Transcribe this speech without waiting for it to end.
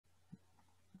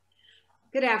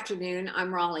Good afternoon.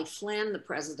 I'm Raleigh Flynn, the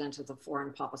president of the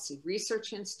Foreign Policy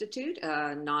Research Institute,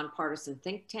 a nonpartisan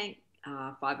think tank,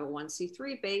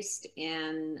 501c3 based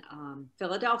in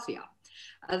Philadelphia.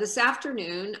 This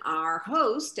afternoon, our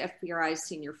host, FPRI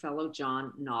Senior Fellow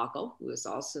John Nagl, who is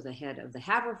also the head of the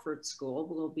Haverford School,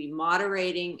 will be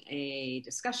moderating a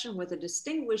discussion with a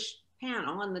distinguished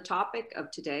panel, and the topic of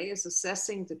today is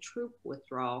assessing the troop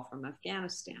withdrawal from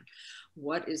Afghanistan.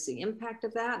 What is the impact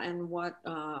of that, and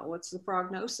what's the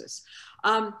prognosis?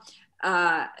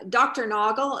 Dr.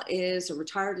 Nagl is a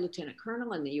retired lieutenant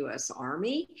colonel in the U.S.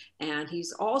 Army, and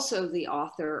he's also the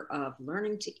author of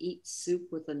Learning to Eat Soup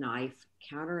with a Knife,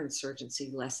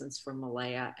 Counterinsurgency Lessons from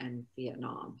Malaya and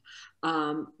Vietnam.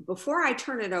 Before I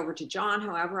turn it over to John,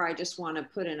 however, I just want to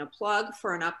put in a plug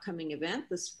for an upcoming event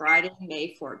this Friday,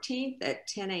 May 14th at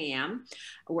 10 a.m.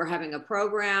 We're having a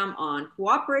program on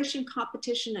cooperation,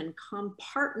 competition, and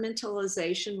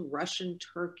compartmentalization,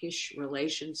 Russian-Turkish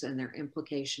relations and their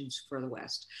implications for the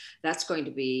West. That's going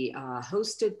to be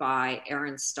hosted by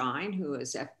Aaron Stein, who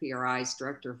is FPRI's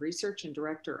Director of Research and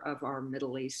Director of our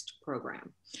Middle East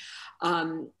program.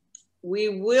 We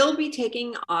will be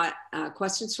taking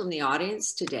questions from the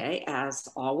audience today, as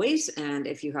always. And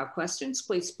if you have questions,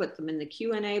 please put them in the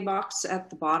Q&A box at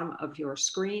the bottom of your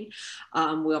screen.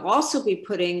 We'll also be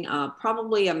putting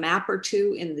probably a map or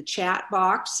two in the chat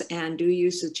box, and do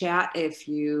use the chat if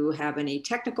you have any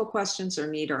technical questions or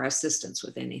need our assistance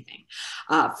with anything.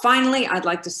 Finally, I'd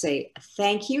like to say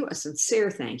thank you, a sincere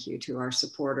thank you to our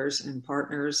supporters and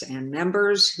partners and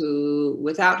members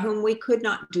without whom we could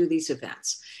not do these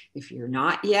events. If you're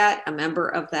not yet a member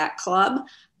of that club,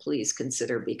 please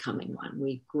consider becoming one.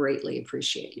 We greatly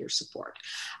appreciate your support.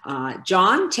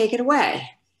 John, take it away.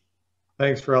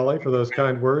 Thanks, Raleigh, for those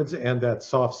kind words and that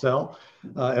soft sell.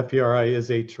 FPRI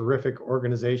is a terrific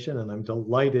organization, and I'm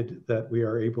delighted that we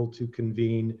are able to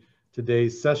convene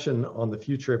today's session on the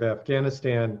future of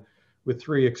Afghanistan with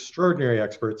three extraordinary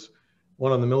experts,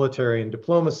 one on the military and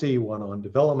diplomacy, one on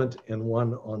development, and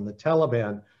one on the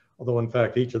Taliban. Although in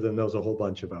fact, each of them knows a whole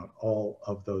bunch about all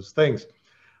of those things.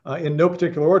 In no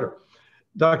particular order,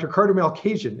 Dr. Carter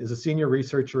Malkasian is a senior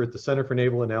researcher at the Center for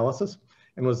Naval Analysis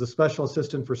and was the Special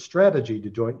Assistant for Strategy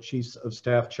to Joint Chiefs of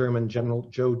Staff Chairman General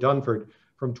Joe Dunford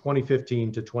from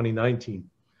 2015 to 2019.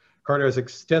 Carter has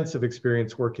extensive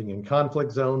experience working in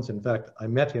conflict zones. In fact, I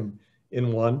met him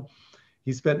in one.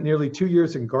 He spent nearly 2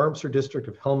 years in Garmsur District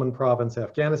of Helmand Province,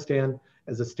 Afghanistan,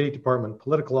 as a State Department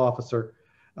political officer.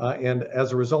 And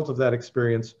as a result of that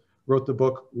experience, wrote the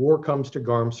book, War Comes to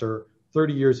Garmsur,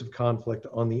 30 Years of Conflict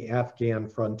on the Afghan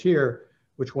Frontier,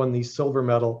 which won the silver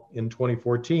medal in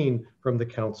 2014 from the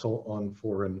Council on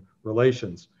Foreign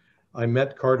Relations. I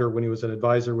met Carter when he was an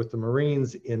advisor with the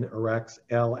Marines in Iraq's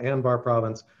Al Anbar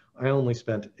province. I only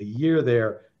spent a year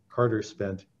there. Carter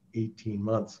spent 18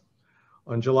 months.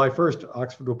 On July 1st,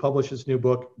 Oxford will publish his new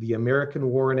book, The American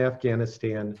War in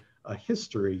Afghanistan, A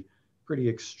History. Pretty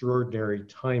extraordinary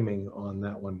timing on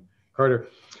that one. Carter,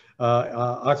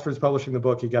 Oxford's publishing the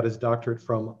book. He got his doctorate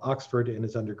from Oxford and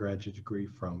his undergraduate degree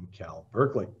from Cal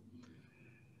Berkeley.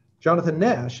 Jonathan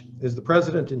Nash is the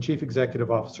president and chief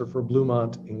executive officer for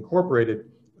Blumont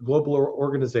Incorporated, a global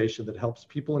organization that helps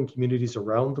people and communities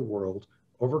around the world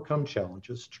overcome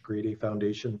challenges to create a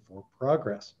foundation for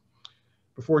progress.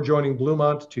 Before joining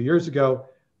Blumont 2 years ago,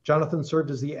 Jonathan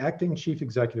served as the acting chief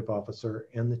executive officer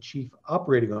and the chief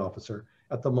operating officer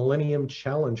at the Millennium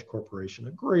Challenge Corporation,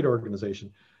 a great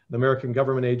organization, an American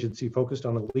government agency focused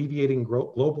on alleviating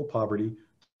global poverty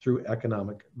through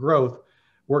economic growth,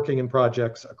 working in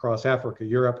projects across Africa,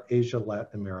 Europe, Asia,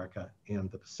 Latin America, and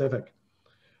the Pacific.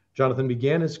 Jonathan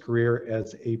began his career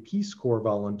as a Peace Corps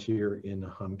volunteer in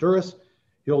Honduras.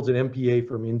 He holds an MPA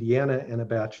from Indiana and a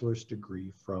bachelor's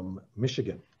degree from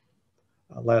Michigan.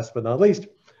 Last but not least,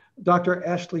 Dr.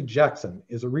 Ashley Jackson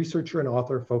is a researcher and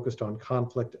author focused on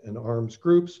conflict and arms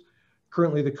groups,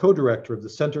 currently the co-director of the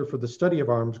Center for the Study of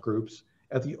Arms Groups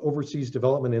at the Overseas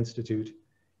Development Institute,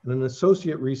 and an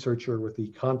associate researcher with the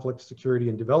Conflict, Security,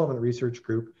 and Development Research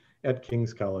Group at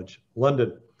King's College,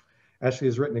 London. Ashley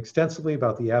has written extensively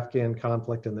about the Afghan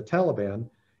conflict and the Taliban,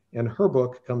 and her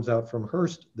book comes out from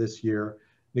Hearst this year,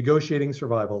 Negotiating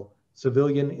Survival,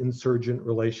 Civilian Insurgent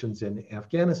Relations in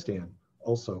Afghanistan,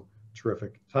 also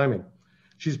terrific timing.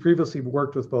 She's previously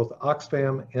worked with both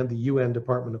Oxfam and the UN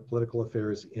Department of Political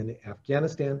Affairs in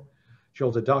Afghanistan. She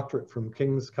holds a doctorate from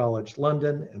King's College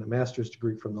London and a master's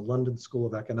degree from the London School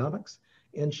of Economics.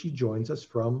 And she joins us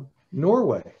from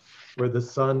Norway, where the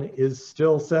sun is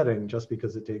still setting, just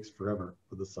because it takes forever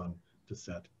for the sun to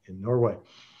set in Norway.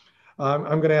 I'm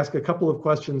going to ask a couple of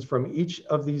questions from each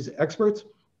of these experts.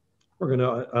 We're going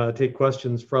to take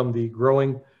questions from the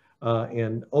growing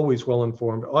and always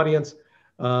well-informed audience.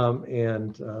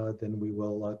 Then we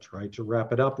will try to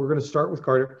wrap it up. We're going to start with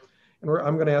Carter. And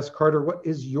I'm going to ask Carter, what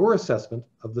is your assessment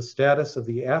of the status of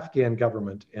the Afghan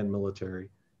government and military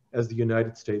as the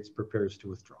United States prepares to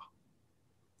withdraw?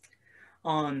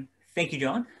 Thank you,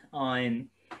 John.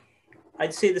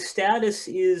 I'd say the status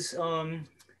is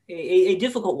a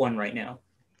difficult one right now.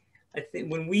 I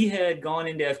think when we had gone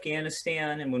into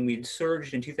Afghanistan and when we'd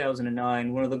surged in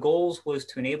 2009, one of the goals was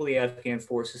to enable the Afghan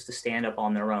forces to stand up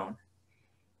on their own.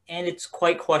 And it's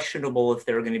quite questionable if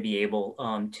they're going to be able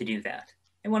to do that.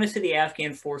 And when I say the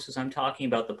Afghan forces, I'm talking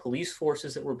about the police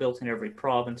forces that were built in every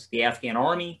province, the Afghan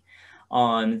army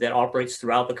that operates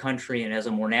throughout the country and has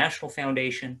a more national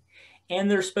foundation, and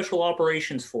their special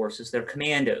operations forces, their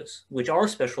commandos, which are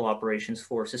special operations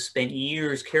forces, spent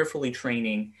years carefully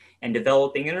training and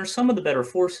developing, and are some of the better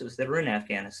forces that are in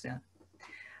Afghanistan.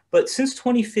 But since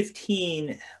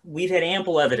 2015, we've had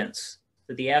ample evidence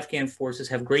that the Afghan forces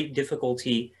have great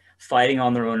difficulty fighting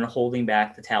on their own and holding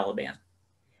back the Taliban.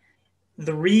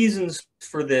 The reasons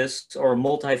for this are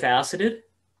multifaceted.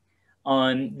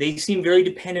 They seem very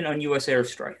dependent on U.S.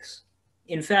 airstrikes.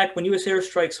 In fact, when U.S.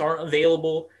 airstrikes aren't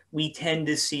available, we tend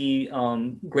to see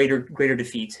greater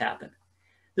defeats happen.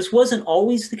 This wasn't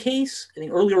always the case. I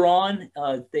think earlier on,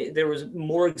 there was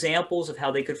more examples of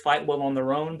how they could fight well on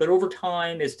their own, but over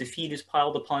time, as defeat is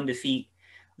piled upon defeat,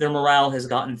 their morale has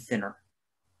gotten thinner,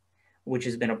 which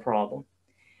has been a problem.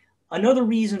 Another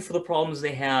reason for the problems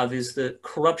they have is the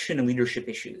corruption and leadership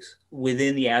issues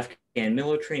within the Afghan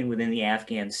military and within the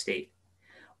Afghan state,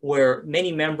 where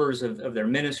many members of their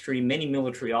ministry, many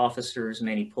military officers,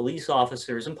 many police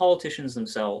officers, and politicians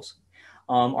themselves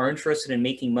are interested in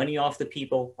making money off the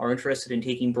people, are interested in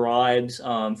taking bribes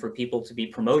for people to be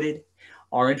promoted,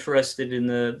 are interested in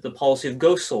the policy of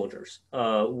ghost soldiers,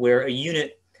 where a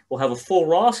unit will have a full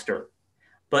roster,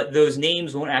 but those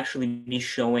names won't actually be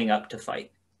showing up to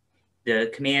fight.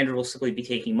 The commander will simply be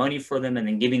taking money for them and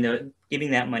then giving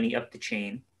that money up the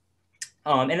chain.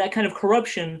 And that kind of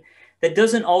corruption that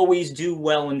doesn't always do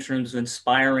well in terms of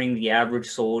inspiring the average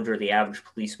soldier, the average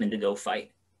policeman to go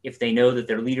fight. If they know that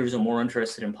their leaders are more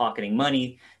interested in pocketing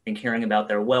money than caring about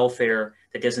their welfare,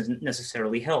 that doesn't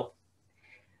necessarily help.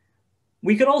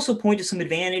 We could also point to some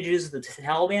advantages that the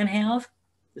Taliban have.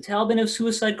 The Taliban have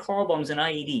suicide car bombs and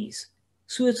IEDs.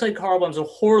 Suicide car bombs are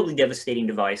horribly devastating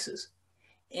devices.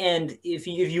 And if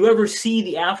you ever see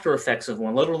the after effects of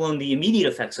one, let alone the immediate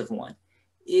effects of one,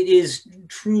 it is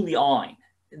truly awing,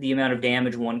 the amount of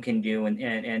damage one can do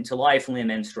and to life, limb,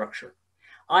 and structure.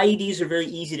 IEDs are very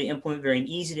easy to implement, very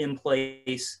easy to in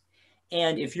place.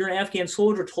 And if you're an Afghan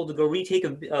soldier told to go retake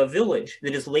a village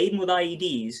that is laden with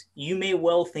IEDs, you may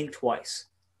well think twice.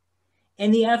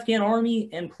 And the Afghan army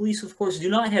and police, of course, do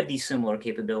not have these similar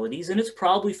capabilities, and it's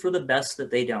probably for the best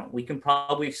that they don't. We can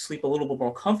probably sleep a little bit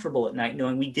more comfortable at night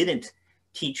knowing we didn't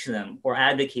teach them or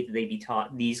advocate that they be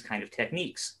taught these kind of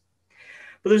techniques.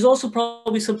 But there's also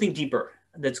probably something deeper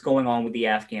that's going on with the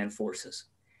Afghan forces.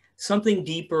 Something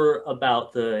deeper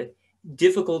about the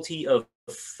difficulty of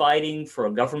fighting for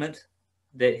a government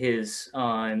that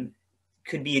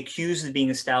could be accused of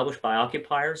being established by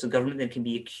occupiers, a government that can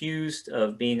be accused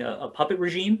of being a puppet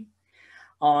regime,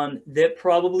 that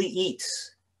probably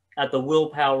eats at the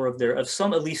willpower of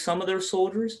at least some of their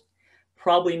soldiers,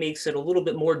 probably makes it a little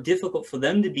bit more difficult for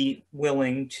them to be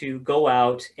willing to go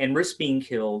out and risk being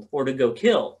killed or to go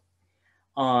kill.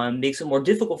 Makes it more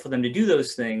difficult for them to do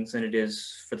those things than it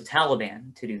is for the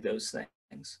Taliban to do those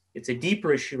things. It's a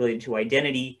deeper issue related to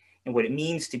identity and what it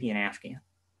means to be an Afghan.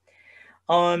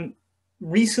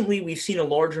 Recently, we've seen a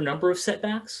larger number of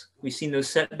setbacks. We've seen those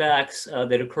setbacks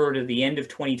that occurred at the end of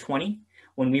 2020,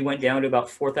 when we went down to about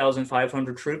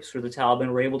 4,500 troops, where the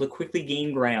Taliban were able to quickly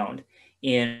gain ground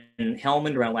in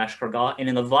Helmand around Lashkar-Gah and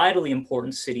in the vitally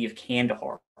important city of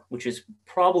Kandahar, which is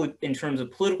probably, in terms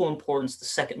of political importance, the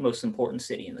second most important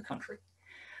city in the country,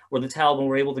 where the Taliban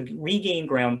were able to regain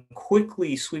ground,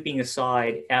 quickly sweeping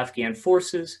aside Afghan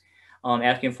forces.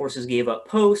 Afghan forces gave up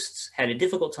posts, had a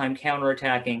difficult time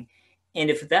counterattacking. And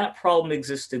if that problem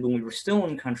existed when we were still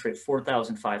in the country at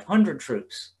 4,500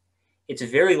 troops, it's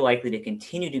very likely to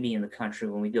continue to be in the country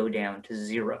when we go down to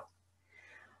zero.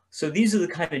 So these are the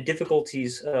kind of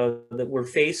difficulties that we're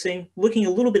facing. Looking a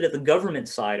little bit at the government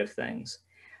side of things,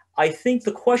 I think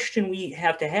the question we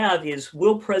have to have is,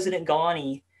 will President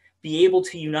Ghani be able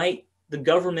to unite the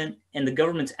government and the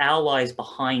government's allies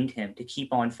behind him to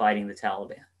keep on fighting the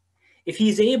Taliban? If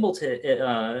he's able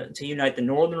to unite the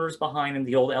Northerners behind him,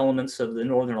 the old elements of the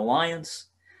Northern Alliance,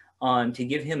 to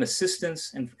give him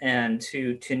assistance and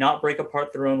to not break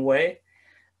apart their own way,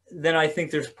 then I think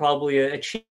there's probably a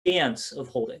chance of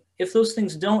holding. If those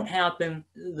things don't happen,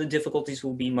 the difficulties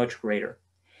will be much greater.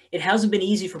 It hasn't been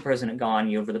easy for President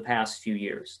Ghani over the past few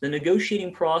years. The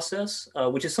negotiating process,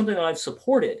 which is something that I've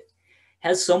supported,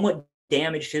 has somewhat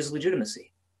damaged his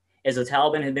legitimacy. As the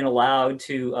Taliban have been allowed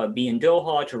to be in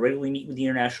Doha, to regularly meet with the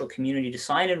international community, to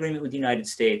sign an agreement with the United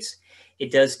States,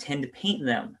 it does tend to paint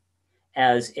them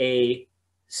as a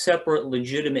separate,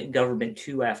 legitimate government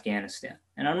to Afghanistan.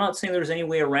 And I'm not saying there's any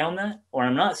way around that, or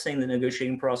I'm not saying the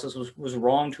negotiating process was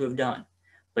wrong to have done,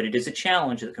 but it is a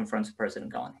challenge that confronts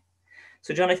President Ghani.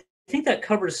 So, John, I think that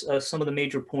covers some of the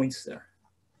major points there.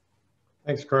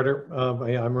 Thanks, Carter.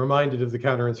 I'm reminded of the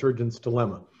counterinsurgents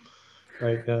dilemma,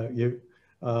 right? And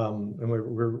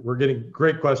we're getting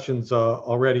great questions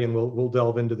already, and we'll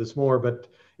delve into this more. But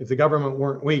if the government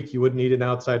weren't weak, you wouldn't need an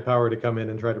outside power to come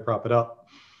in and try to prop it up.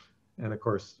 And of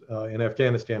course, in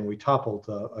Afghanistan, we toppled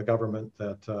a government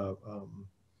that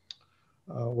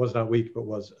was not weak, but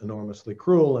was enormously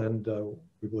cruel, and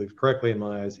we believe correctly in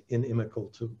my eyes,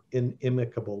 inimical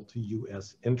to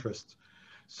U.S. interests.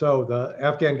 So the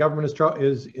Afghan government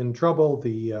is in trouble.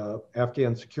 The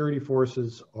Afghan security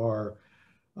forces are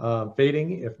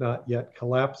fading, if not yet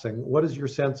collapsing. What is your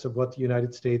sense of what the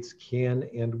United States can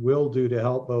and will do to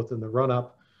help both in the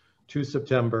run-up to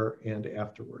September and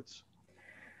afterwards?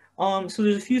 So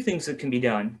there's a few things that can be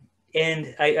done.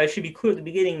 And I should be clear at the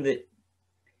beginning that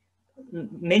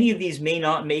many of these may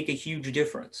not make a huge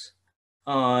difference,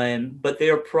 but they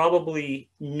are probably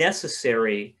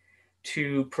necessary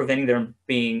to preventing them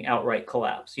being outright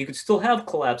collapse. You could still have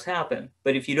collapse happen,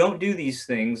 but if you don't do these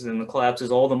things, then the collapse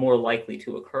is all the more likely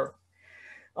to occur.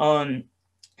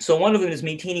 So one of them is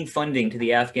maintaining funding to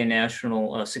the Afghan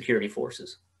National Security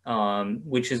Forces,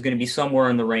 which is going to be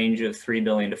somewhere in the range of $3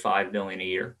 billion to $5 billion a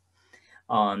year.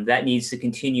 That needs to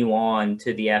continue on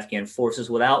to the Afghan forces.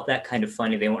 Without that kind of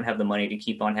funding, they won't have the money to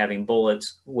keep on having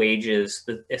bullets, wages,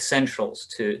 the essentials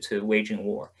to waging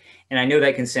war. And I know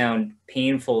that can sound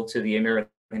painful to the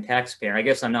American taxpayer. I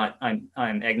guess I'm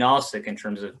agnostic in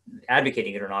terms of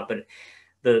advocating it or not, but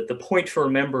the point to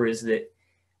remember is that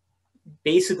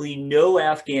basically no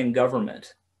Afghan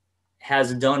government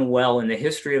has done well in the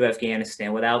history of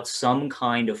Afghanistan without some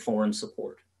kind of foreign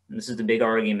support. And this is the big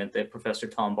argument that Professor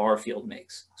Tom Barfield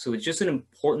makes. So it's just an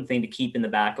important thing to keep in the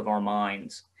back of our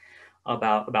minds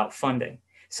about funding.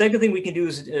 Second thing we can do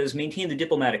is maintain the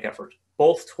diplomatic effort,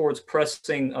 both towards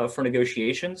pressing for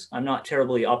negotiations. I'm not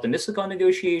terribly optimistic on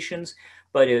negotiations,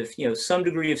 but if some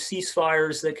degree of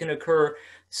ceasefires that can occur,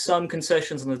 some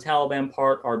concessions on the Taliban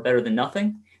part are better than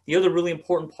nothing. The other really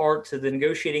important part to the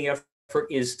negotiating effort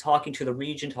is talking to the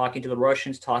region, talking to the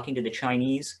Russians, talking to the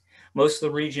Chinese. Most of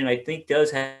the region, I think,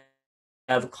 does have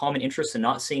a common interest in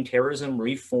not seeing terrorism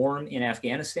reform in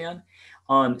Afghanistan.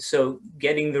 So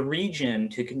getting the region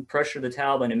to pressure the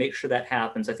Taliban and make sure that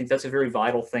happens, I think that's a very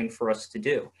vital thing for us to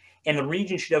do. And the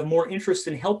region should have more interest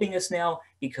in helping us now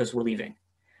because we're leaving.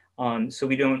 So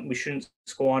we shouldn't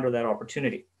squander that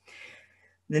opportunity.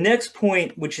 The next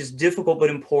point, which is difficult but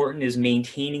important, is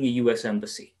maintaining a U.S.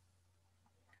 embassy.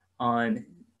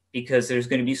 Because there's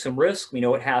going to be some risk. We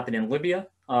know what happened in Libya.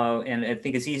 And I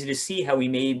think it's easy to see how we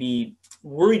may be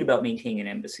worried about maintaining an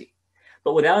embassy.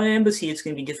 But without an embassy, it's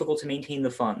going to be difficult to maintain the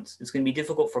funds. It's going to be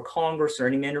difficult for Congress or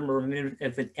any member of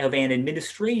an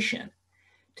administration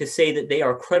to say that they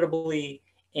are credibly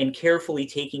and carefully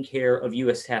taking care of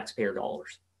U.S. taxpayer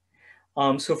dollars.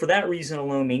 So for that reason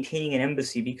alone, maintaining an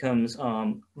embassy becomes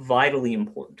vitally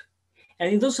important. And I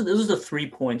think those are the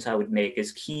 3 points I would make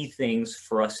as key things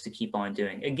for us to keep on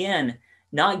doing. Again,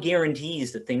 not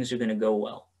guarantees that things are going to go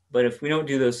well. But if we don't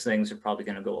do those things, they're probably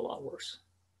going to go a lot worse.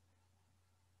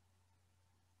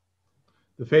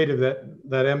 The fate of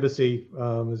that embassy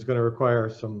is going to require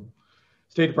some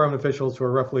State Department officials who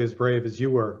are roughly as brave as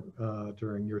you were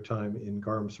during your time in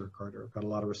Garmsir, Carter. I've got a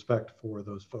lot of respect for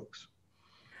those folks.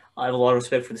 I have a lot of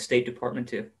respect for the State Department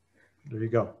too. There you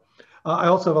go. I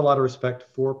also have a lot of respect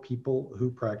for people who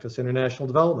practice international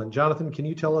development. Jonathan, can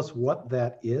you tell us what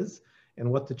that is and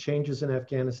what the changes in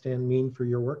Afghanistan mean for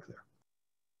your work there?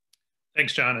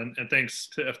 Thanks, John, and thanks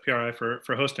to FPRI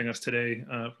for hosting us today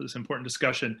for this important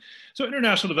discussion. So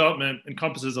international development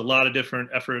encompasses a lot of different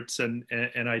efforts and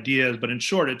ideas, but in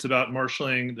short, it's about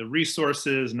marshaling the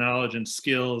resources, knowledge, and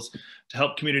skills to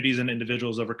help communities and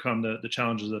individuals overcome the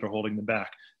challenges that are holding them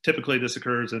back. Typically, this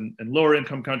occurs in lower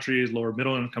income countries, lower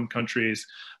middle income countries,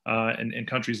 in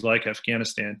countries like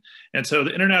Afghanistan. And so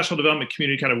the international development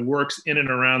community kind of works in and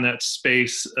around that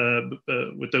space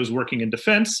with those working in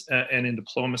defense and in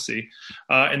diplomacy.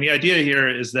 And the idea here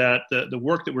is that the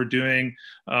work that we're doing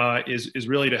is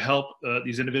really to help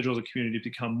these individuals and communities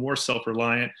become more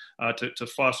self-reliant, to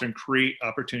foster and create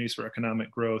opportunities for economic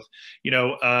growth. You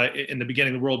know, in the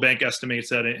beginning, the World Bank estimates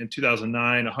that in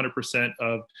 2009, 100%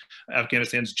 of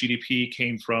Afghanistan's GDP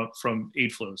came from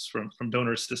aid flows, from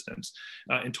donor assistance.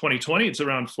 In 2020, it's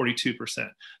around 42%.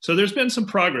 So there's been some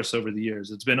progress over the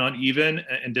years. It's been uneven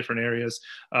in different areas.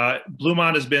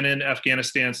 Blumont has been in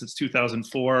Afghanistan since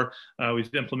 2004.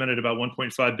 We've implemented about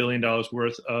 $1.5 billion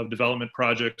worth of development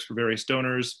projects for various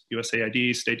donors,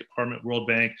 USAID, State Department, World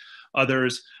Bank,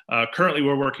 others. Currently,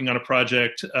 we're working on a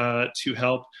project to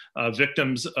help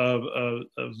victims of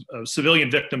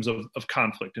civilian victims of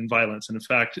conflict and violence. And in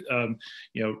fact,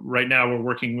 you know, right now we're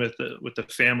working with the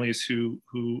families who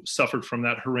suffered from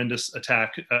that horrendous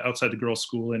attack outside the girls'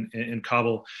 school in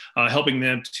Kabul, helping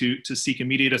them to seek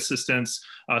immediate assistance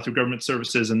through government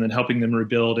services, and then helping them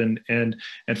rebuild and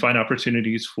find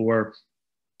opportunities for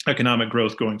economic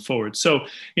growth going forward. So,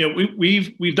 you know,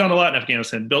 we've done a lot in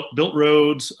Afghanistan, built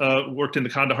roads, worked in the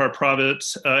Kandahar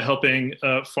province, helping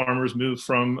farmers move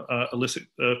from illicit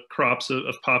crops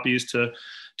of poppies to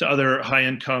other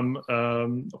high-income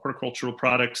horticultural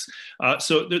products.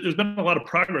 So there's been a lot of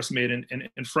progress made,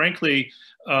 and frankly,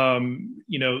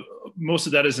 you know, most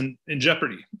of that is in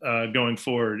jeopardy going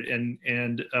forward. And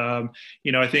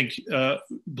you know, I think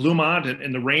Blumont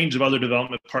and the range of other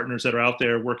development partners that are out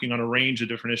there working on a range of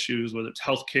different issues, whether it's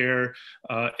healthcare,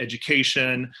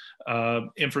 education,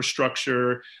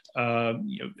 infrastructure,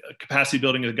 you know, capacity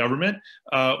building of the government,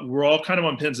 we're all kind of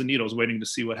on pins and needles waiting to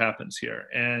see what happens here.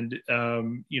 And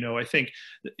you know, I think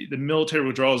the military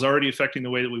withdrawal is already affecting the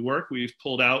way that we work. We've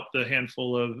pulled out the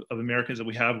handful of Americans that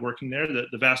we have working there.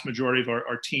 The vast majority of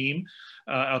our team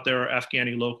out there are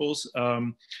Afghani locals.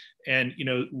 And you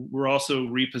know, we're also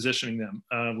repositioning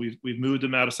them. We've moved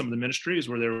them out of some of the ministries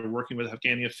where they were working with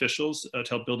Afghani officials to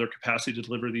help build their capacity to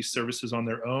deliver these services on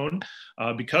their own,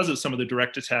 because of some of the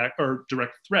direct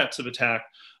threats of attack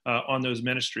on those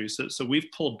ministries. So we've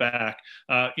pulled back.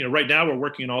 You know, right now we're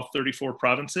working in all 34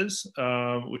 provinces,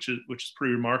 which is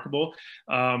pretty remarkable.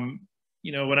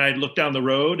 You know, when I look down the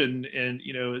road and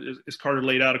you know, as Carter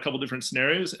laid out a couple different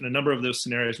scenarios, and a number of those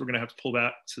scenarios, we're going to have to pull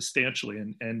back substantially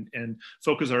and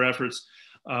focus our efforts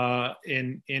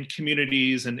in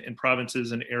communities and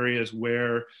provinces and areas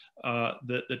where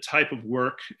the type of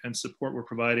work and support we're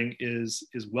providing is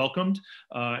welcomed,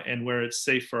 and where it's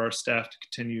safe for our staff to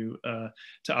continue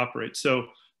to operate. So,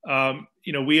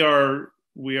 you know, we are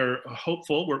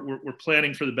hopeful. We're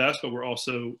planning for the best, but we're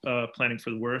also planning for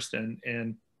the worst.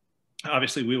 And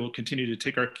obviously, we will continue to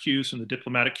take our cues from the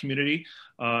diplomatic community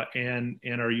and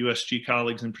our USG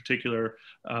colleagues, in particular,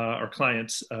 our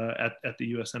clients at the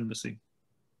U.S. Embassy.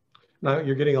 Now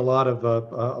you're getting a lot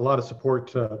of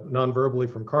support non-verbally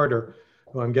from Carter,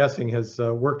 who I'm guessing has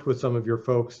worked with some of your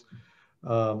folks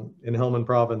in Helmand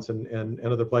Province and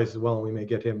other places as well. And we may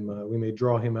get him, we may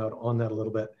draw him out on that a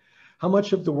little bit. How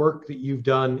much of the work that you've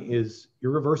done is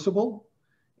irreversible?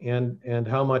 And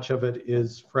how much of it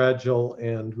is fragile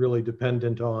and really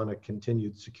dependent on a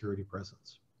continued security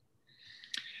presence?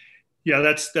 Yeah,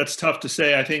 that's tough to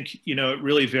say. I think, you know, it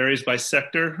really varies by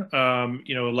sector.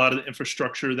 You know, a lot of the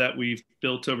infrastructure that we've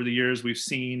built over the years, we've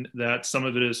seen that some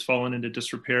of it has fallen into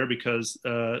disrepair because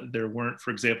there weren't, for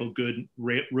example, good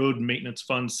road maintenance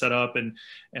funds set up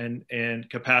and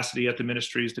capacity at the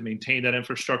ministries to maintain that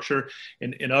infrastructure.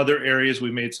 In other areas,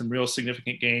 we've made some real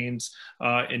significant gains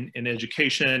in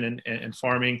education and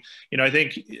farming. You know, I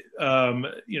think, you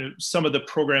know, some of the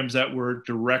programs that were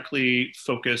directly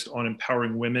focused on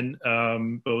empowering women,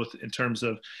 both in terms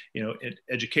of, you know,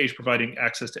 education, providing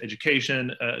access to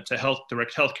education, to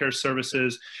direct healthcare services.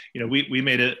 You know, we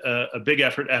made a big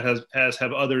effort, as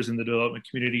have others in the development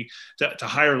community, to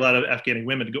hire a lot of Afghani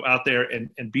women to go out there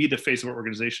and be the face of our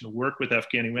organization, to work with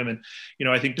Afghani women. You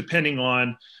know, I think depending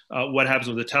on what happens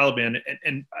with the Taliban,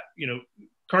 and you know,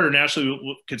 Carter Nash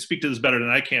can speak to this better than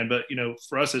I can, but you know,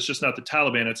 for us, it's just not the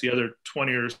Taliban; it's the other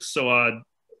 20 or so odd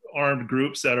armed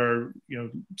groups that are, you know,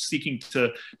 seeking to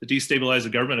destabilize the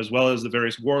government, as well as the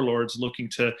various warlords looking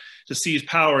to seize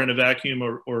power in a vacuum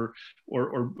or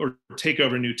take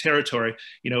over new territory.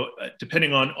 You know,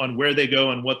 depending on where they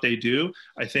go and what they do,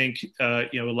 I think you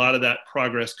know, a lot of that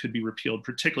progress could be repealed,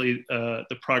 particularly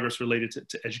the progress related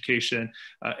to education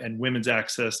and women's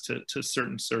access to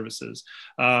certain services.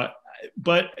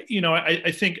 But, you know,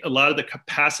 I think a lot of the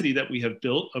capacity that we have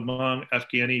built among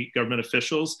Afghani government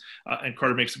officials, and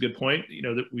Carter makes a good point, you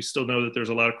know, that we still know that there's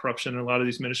a lot of corruption in a lot of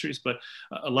these ministries, but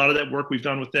a lot of that work we've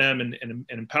done with them and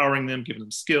empowering them, giving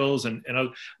them skills and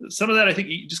some of that I think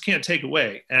you just can't take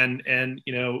away. And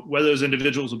you know, whether those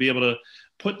individuals will be able to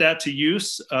put that to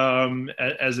use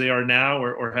as they are now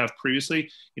or have previously,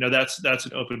 you know, that's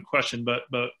an open question,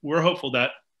 but we're hopeful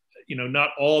that, you know, not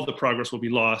all the progress will be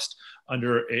lost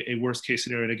under a worst case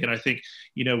scenario. And again, I think,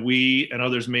 you know, we and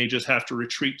others may just have to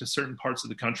retreat to certain parts of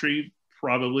the country,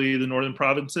 probably the northern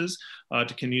provinces,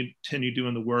 to continue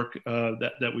doing the work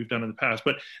that we've done in the past.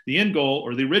 But the end goal,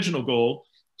 or the original goal,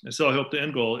 and so I hope the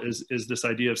end goal is this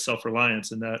idea of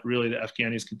self-reliance, and that really the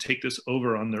Afghanis can take this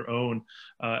over on their own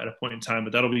at a point in time.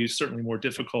 But that'll be certainly more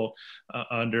difficult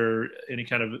under any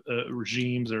kind of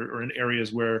regimes or in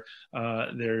areas where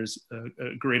there's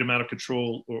a great amount of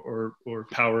control or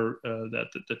power that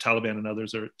the Taliban and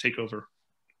others take over.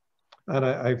 And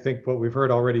I think what we've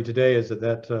heard already today is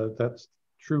that's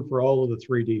true for all of the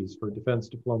 3Ds, for defense,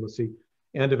 diplomacy,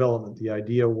 and development. The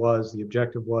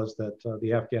objective was that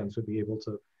the Afghans would be able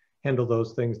to handle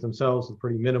those things themselves with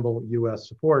pretty minimal US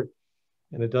support.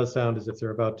 And it does sound as if they're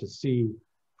about to see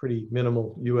pretty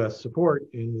minimal US support,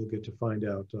 and we'll get to find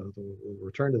out, we'll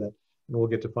return to that, and we'll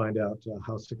get to find out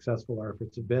how successful our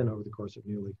efforts have been over the course of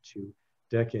nearly 2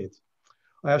 decades.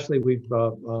 Ashley, we've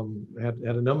had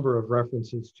a number of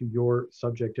references to your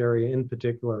subject area, in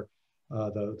particular,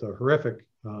 the horrific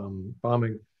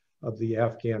bombing of the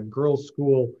Afghan girls'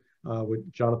 school. Which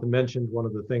Jonathan mentioned, one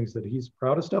of the things that he's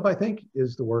proudest of, I think,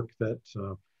 is the work that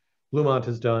Blumont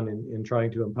has done in trying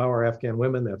to empower Afghan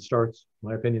women. That starts, in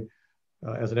my opinion,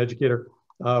 as an educator,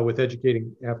 with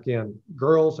educating Afghan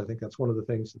girls. I think that's one of the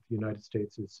things that the United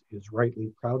States is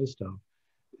rightly proudest of.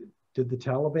 Did the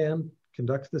Taliban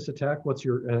conduct this attack? What's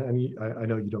your, I mean, I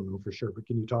know you don't know for sure, but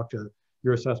can you talk to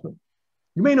your assessment?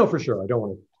 You may know for sure, I don't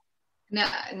want to.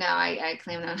 No, I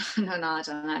claim no knowledge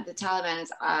on that. The Taliban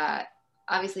is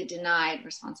obviously denied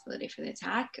responsibility for the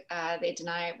attack. They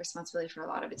deny responsibility for a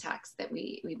lot of attacks that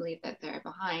we believe that they're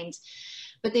behind,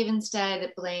 but they've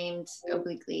instead blamed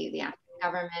obliquely the Afghan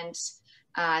government.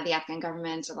 The Afghan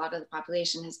government, a lot of the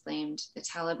population has blamed the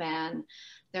Taliban.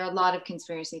 There are a lot of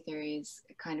conspiracy theories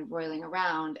kind of roiling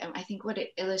around. And I think what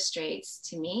it illustrates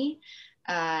to me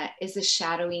is the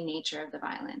shadowy nature of the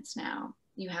violence now.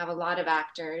 You have a lot of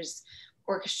actors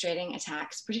orchestrating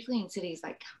attacks, particularly in cities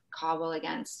like Kabul,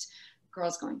 against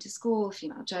girls going to school,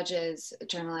 female judges,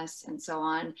 journalists, and so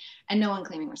on, and no one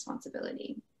claiming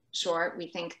responsibility. Sure, we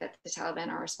think that the Taliban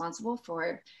are responsible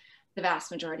for the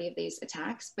vast majority of these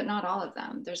attacks, but not all of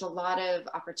them. There's a lot of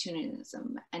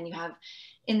opportunism, and you have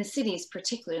in the cities,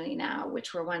 particularly now,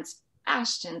 which were once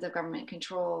bastions of government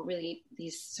control, really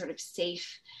these sort of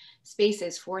safe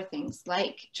spaces for things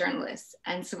like journalists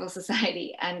and civil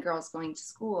society and girls going to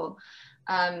school.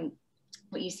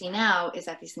 What you see now is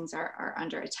that these things are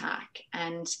under attack.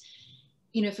 And,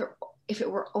 you know, if it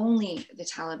were only the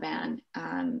Taliban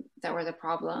that were the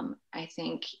problem, I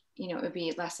think, you know, it would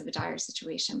be less of a dire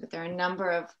situation. But there are a number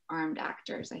of armed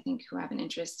actors, I think, who have an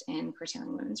interest in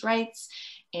curtailing women's rights,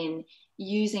 in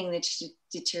using the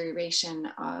deterioration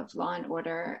of law and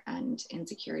order and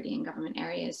insecurity in government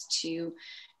areas to,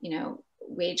 you know,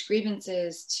 wage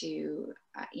grievances, to,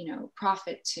 you know,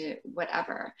 profit, to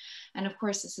whatever. And of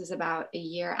course, this is about a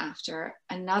year after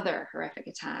another horrific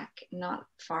attack, not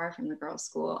far from the girls'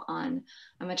 school, on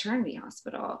a maternity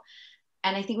hospital.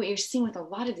 And I think what you're seeing with a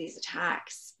lot of these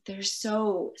attacks, they're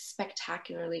so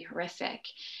spectacularly horrific,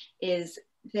 is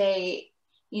they,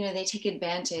 you know, they take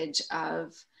advantage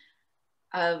of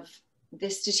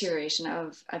this deterioration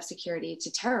of security to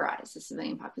terrorize the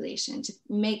civilian population, to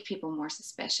make people more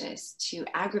suspicious, to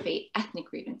aggravate ethnic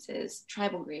grievances,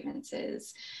 tribal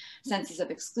grievances, senses of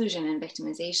exclusion and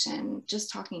victimization. Just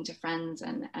talking to friends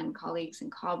and colleagues in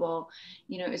Kabul,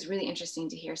 you know, it was really interesting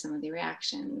to hear some of the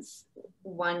reactions.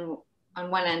 On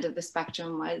one end of the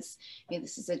spectrum was, you know,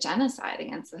 this is a genocide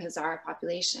against the Hazara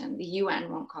population. The UN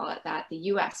won't call it that. The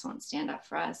US won't stand up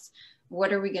for us.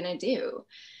 What are we going to do?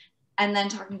 And then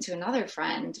talking to another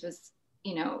friend was,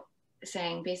 you know,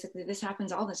 saying basically this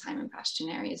happens all the time in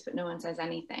Pashtun areas, but no one says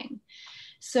anything.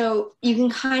 So you can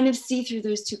kind of see through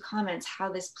those two comments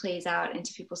how this plays out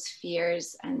into people's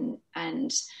fears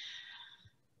and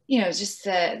you know, just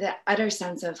the utter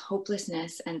sense of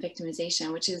hopelessness and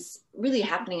victimization, which is really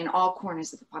happening in all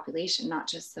corners of the population, not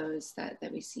just those that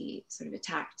we see sort of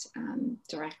attacked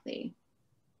directly.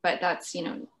 But that's, you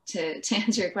know, to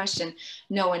answer your question,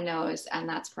 no one knows, and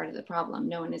that's part of the problem.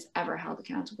 No one is ever held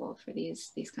accountable for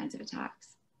these kinds of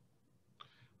attacks.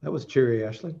 That was cheery,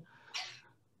 Ashley.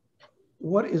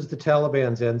 What is the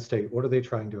Taliban's end state? What are they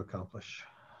trying to accomplish?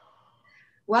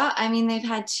 Well, I mean, they've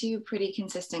had two pretty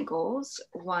consistent goals.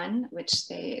 One, which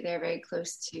they're very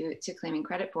close to claiming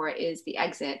credit for, is the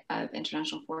exit of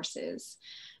international forces,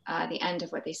 the end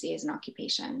of what they see as an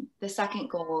occupation. The second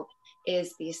goal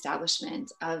is the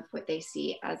establishment of what they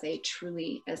see as a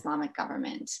truly Islamic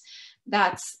government.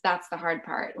 That's the hard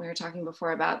part. We were talking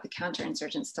before about the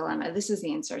counterinsurgents dilemma. This is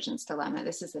the insurgents dilemma.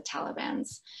 This is the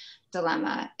Taliban's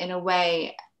dilemma. In a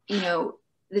way, you know,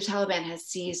 the Taliban has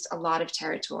seized a lot of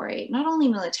territory, not only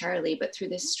militarily, but through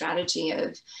this strategy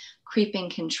of creeping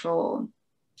control.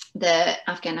 The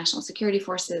Afghan National Security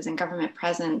Forces and government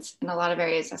presence in a lot of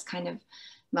areas has kind of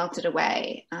melted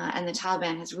away. And the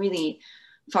Taliban has really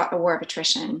fought a war of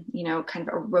attrition, you know, kind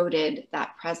of eroded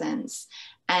that presence.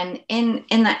 And in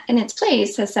its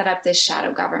place has set up this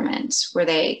shadow government where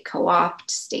they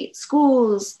co-opt state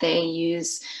schools, they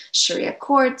use Sharia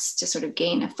courts to sort of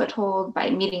gain a foothold by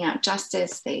meting out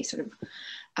justice, they sort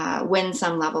of win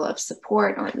some level of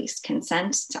support or at least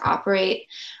consent to operate.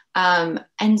 And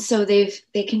so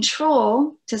they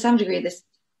control to some degree this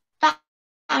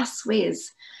vast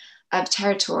ways of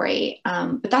territory,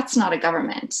 but that's not a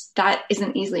government. That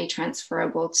isn't easily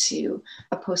transferable to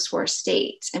a post-war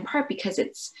state, in part because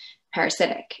it's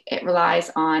parasitic. It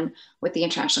relies on what the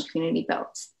international community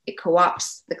built. It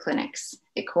co-opts the clinics.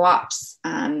 It co-opts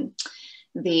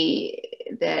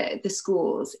the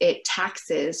schools. It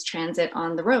taxes transit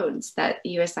on the roads that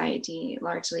USAID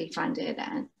largely funded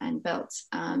and built.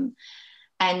 And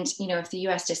you know, if the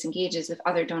US disengages, if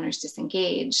other donors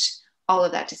disengage, all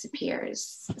of that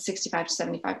disappears. 65 to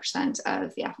 75%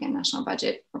 of the Afghan national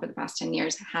budget over the past 10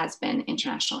 years has been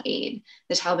international aid.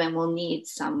 The Taliban will need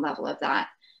some level of that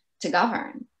to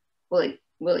govern. Will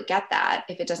it get that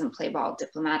if it doesn't play ball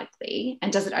diplomatically?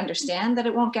 And does it understand that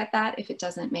it won't get that if it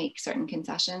doesn't make certain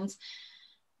concessions?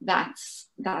 That's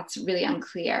really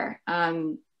unclear.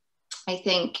 I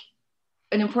think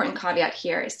an important caveat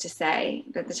here is to say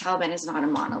that the Taliban is not a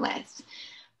monolith.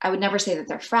 I would never say that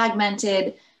they're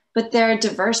fragmented, but they're a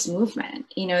diverse movement.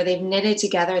 You know, they've knitted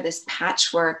together this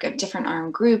patchwork of different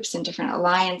armed groups and different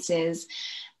alliances.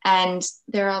 And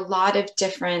there are a lot of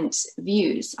different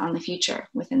views on the future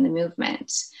within the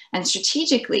movement. And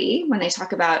strategically, when they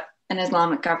talk about an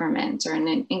Islamic government or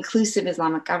an inclusive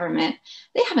Islamic government,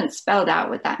 they haven't spelled out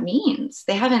what that means.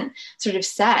 They haven't sort of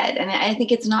said, and I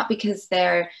think it's not because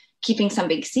they're keeping some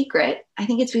big secret. I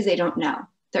think it's because they don't know.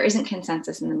 There isn't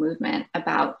consensus in the movement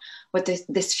about what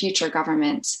this future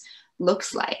government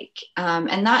looks like.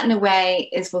 And that in a way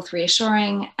is both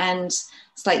reassuring and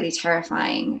slightly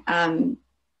terrifying.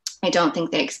 I don't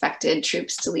think they expected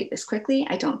troops to leave this quickly.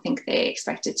 I don't think they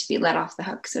expected to be let off the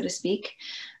hook, so to speak,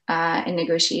 in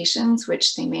negotiations,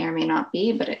 which they may or may not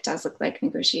be, but it does look like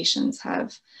negotiations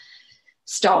have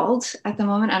stalled at the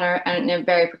moment and are in a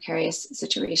very precarious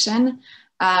situation.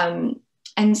 And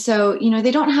so, you know,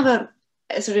 they don't have a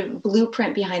sort of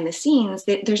blueprint behind the scenes.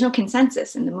 There's no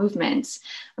consensus in the movement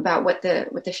about what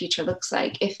the future looks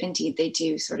like, if indeed they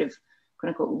do sort of quote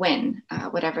unquote win,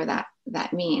 whatever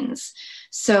that means.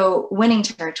 So winning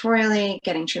territorially,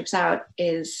 getting troops out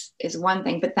is one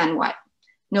thing, but then what?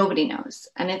 Nobody knows.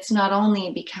 And it's not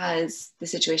only because the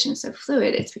situation is so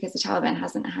fluid, it's because the Taliban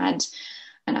hasn't had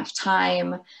enough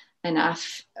time,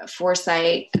 enough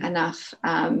foresight, enough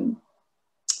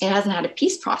it hasn't had a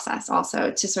peace process also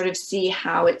to sort of see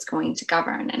how it's going to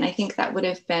govern. And I think that would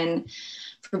have been,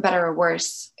 for better or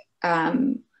worse,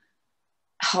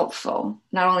 helpful,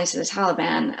 not only to the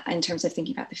Taliban in terms of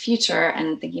thinking about the future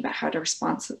and thinking about how to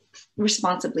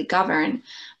responsibly govern,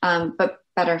 but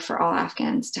better for all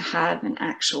Afghans to have an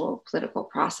actual political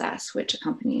process which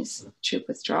accompanies troop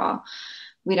withdrawal.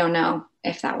 We don't know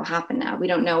if that will happen now. We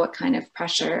don't know what kind of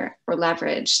pressure or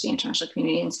leverage the international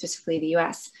community, and specifically the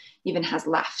US, even has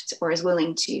left or is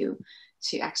willing to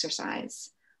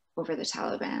exercise over the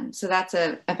Taliban. So that's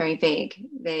a very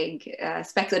vague,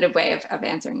 speculative way of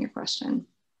answering your question.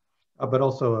 But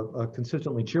also a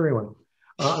consistently cheery one.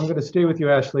 I'm going to stay with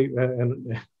you, Ashley,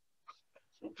 and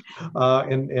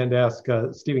ask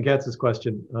Stephen Katz's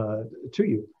question to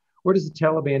you. Where does the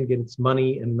Taliban get its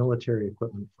money and military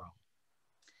equipment from?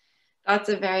 That's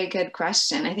a very good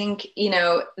question. I think, you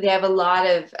know, they have a lot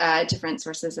of different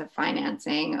sources of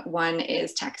financing. One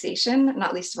is taxation,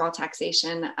 not least of all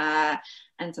taxation,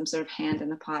 and some sort of hand in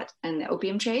the pot and the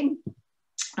opium trade.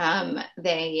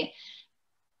 They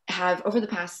have, over the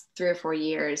past 3 or 4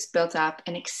 years, built up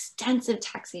an extensive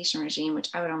taxation regime, which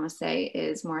I would almost say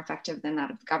is more effective than that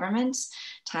of the government,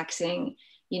 taxing,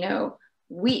 you know,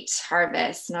 wheat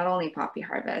harvest, not only poppy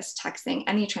harvest, taxing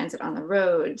any transit on the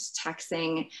roads,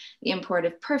 taxing the import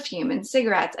of perfume and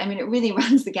cigarettes. I mean, it really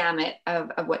runs the gamut of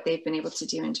what they've been able to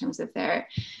do in terms of their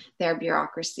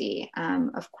bureaucracy.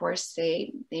 Of course,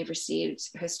 they've received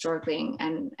historically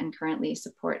and currently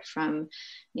support from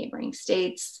neighboring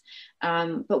states.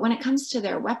 But when it comes to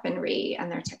their weaponry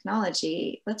and their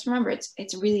technology, let's remember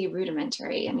it's really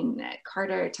rudimentary. I mean,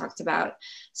 Carter talked about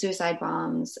suicide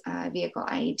bombs, vehicle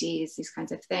IEDs, these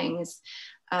kinds of things.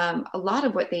 A lot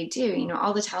of what they do, you know,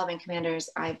 all the Taliban commanders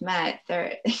I've met,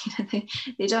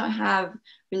 they don't have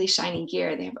really shiny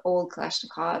gear. They have old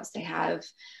Kalashnikovs. They have,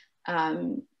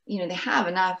 you know, they have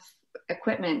enough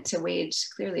equipment to wage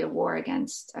clearly a war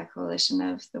against a coalition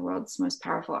of the world's most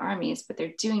powerful armies, but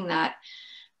they're doing that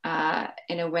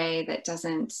in a way that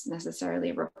doesn't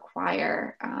necessarily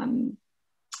require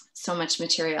so much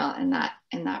material in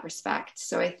that respect.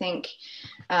 So I think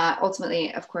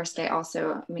ultimately, of course, they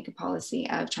also make a policy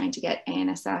of trying to get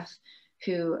ANSF,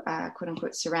 who quote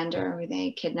unquote surrender, who they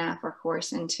kidnap or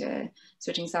coerce into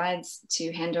switching sides,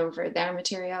 to hand over their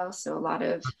material. So a lot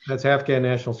of— That's Afghan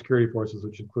National Security Forces,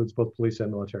 which includes both police and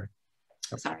military.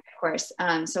 Sorry, of course.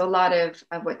 So a lot of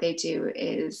what they do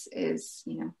is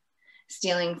you know,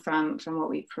 stealing from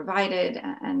what we've provided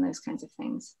and those kinds of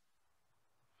things.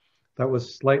 That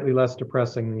was slightly less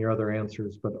depressing than your other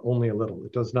answers, but only a little.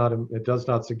 It does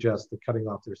not suggest that cutting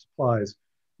off their supplies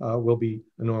will be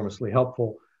enormously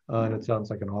helpful. And it sounds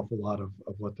like an awful lot of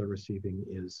what they're receiving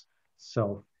is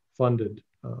self-funded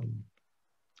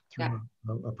through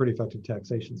a pretty effective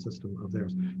taxation system of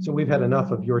theirs. So we've had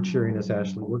enough of your cheeriness,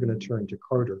 Ashley. We're going to turn to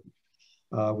Carter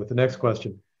with the next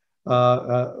question.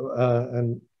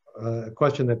 And a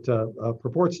question that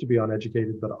purports to be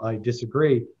uneducated, but I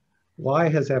disagree. Why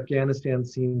has Afghanistan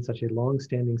seen such a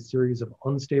long-standing series of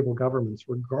unstable governments,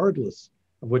 regardless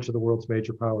of which of the world's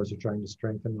major powers are trying to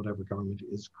strengthen whatever government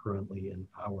is currently in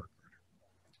power?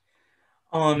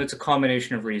 It's a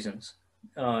combination of reasons.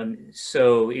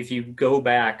 So if you go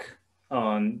back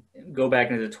into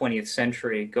the 20th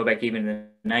century, go back even to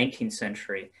the 19th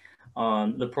century,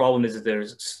 the problem is that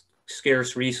there's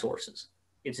scarce resources.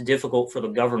 It's difficult for the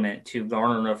government to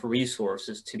garner enough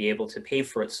resources to be able to pay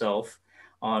for itself,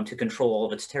 to control all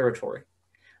of its territory.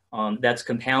 That's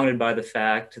compounded by the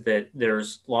fact that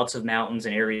there's lots of mountains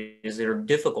and areas that are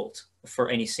difficult for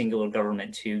any singular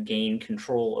government to gain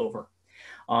control over.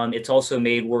 It's also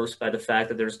made worse by the fact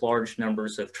that there's large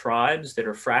numbers of tribes that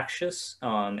are fractious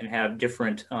and have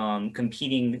different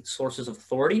competing sources of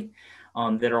authority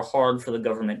that are hard for the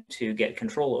government to get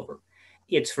control over.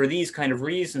 It's for these kind of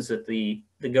reasons that the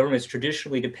government's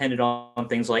traditionally depended on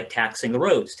things like taxing the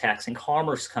roads, taxing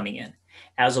commerce coming in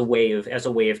as a way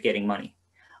of getting money.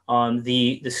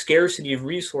 The scarcity of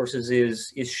resources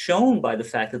is shown by the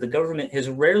fact that the government has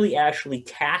rarely actually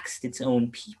taxed its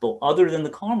own people other than the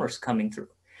commerce coming through,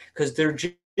 because there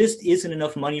just isn't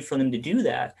enough money for them to do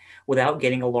that without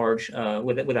getting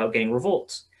without getting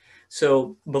revolts.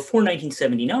 So before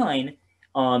 1979,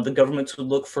 the governments would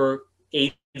look for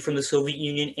aid from the Soviet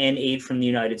Union and aid from the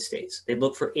United States. They'd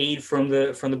look for aid from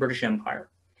the British Empire.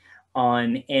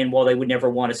 And while they would never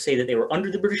want to say that they were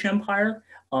under the British Empire,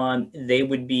 they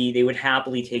would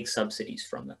happily take subsidies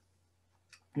from them.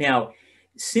 Now,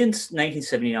 since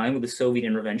 1979, with the Soviet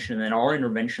intervention and then our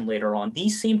intervention later on,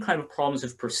 these same kind of problems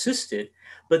have persisted,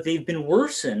 but they've been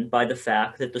worsened by the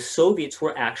fact that the Soviets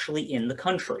were actually in the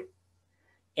country.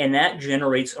 And that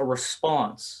generates a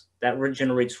response, that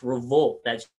generates revolt,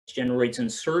 that generates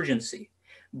insurgency.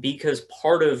 Because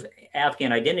part of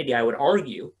Afghan identity, I would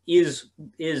argue, is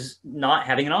not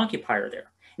having an occupier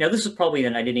there. Now, this is probably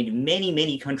an identity many,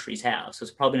 many countries have, so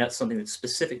it's probably not something that's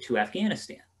specific to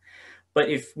Afghanistan. But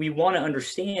if we want to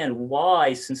understand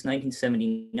why, since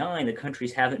 1979, the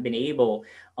countries haven't been able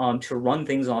to run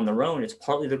things on their own, it's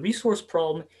partly the resource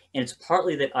problem, and it's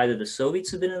partly that either the Soviets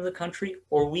have been in the country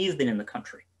or we've been in the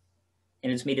country.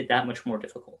 And it's made it that much more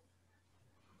difficult.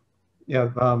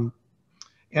 Yeah.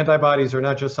 Antibodies are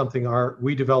not just something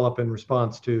we develop in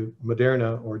response to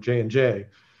Moderna or J&J,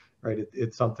 right?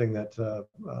 It's something that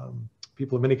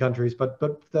people of many countries, but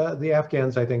the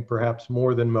Afghans, I think, perhaps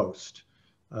more than most,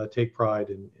 take pride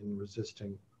in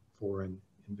resisting foreign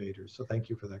invaders. So thank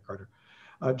you for that, Carter.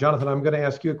 Jonathan, I'm going to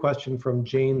ask you a question from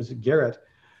James Garrett,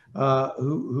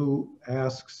 who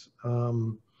asks,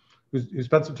 who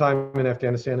spent some time in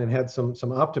Afghanistan and had some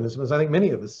optimism, as I think many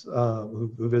of us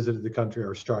who visited the country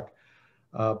are struck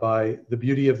by the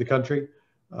beauty of the country,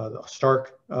 the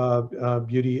stark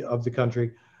beauty of the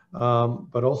country,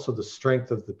 but also the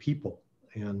strength of the people,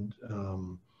 and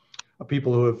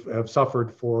people who have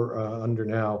suffered for under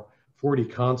now 40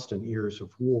 constant years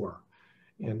of war.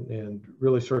 and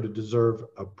really sort of deserve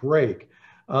a break.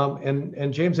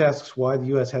 And James asks why the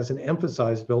U.S. hasn't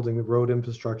emphasized building the road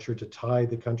infrastructure to tie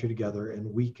the country together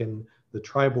and weaken the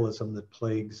tribalism that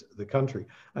plagues the country.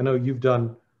 I know you've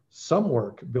done some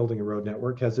work building a road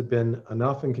network. Has it been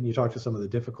enough? And can you talk to some of the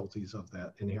difficulties of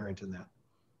that, inherent in that?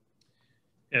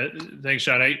 Yeah, thanks,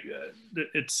 John.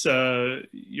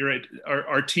 You're right.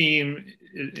 Our team,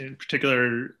 in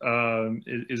particular,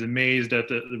 is amazed at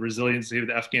the resiliency of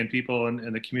the Afghan people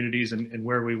and the communities and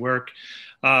where we work.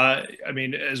 I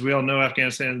mean, as we all know,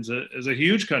 Afghanistan is a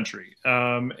huge country,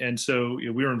 and so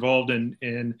we were involved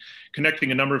in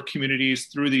connecting a number of communities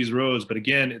through these roads. But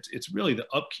again, it's really the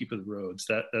upkeep of the roads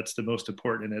that's the most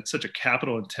important, and it's such a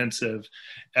capital-intensive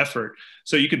effort.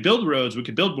 So you could build roads, we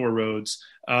could build more roads.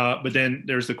 But then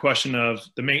there's the question of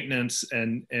the maintenance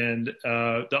and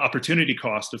the opportunity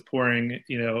cost of pouring,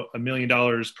 $1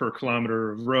 million per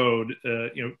kilometer of road,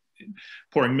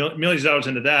 pouring millions of dollars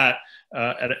into that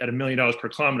at $1 million per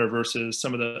kilometer versus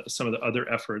some of the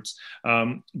other efforts.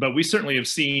 But we certainly have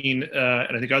seen,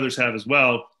 and I think others have as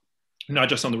well, not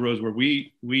just on the roads where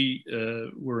we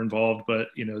were involved, but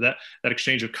that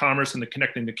exchange of commerce and the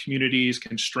connecting the communities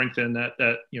can strengthen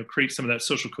that create some of that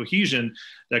social cohesion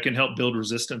that can help build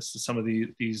resistance to some of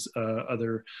these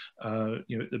other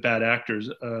the bad actors.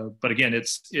 But again,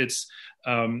 it's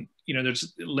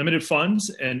there's limited funds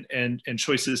and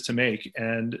choices to make,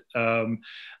 and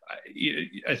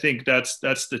I think that's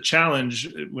the challenge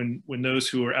when those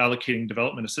who are allocating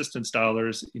development assistance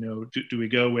dollars, do we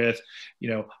go with,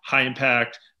 high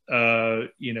impact,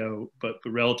 but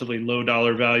relatively low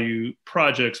dollar value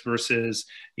projects versus,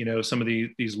 some of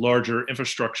these larger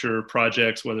infrastructure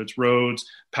projects, whether it's roads,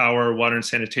 power, water, and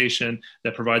sanitation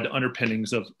that provide the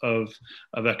underpinnings of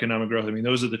economic growth. I mean,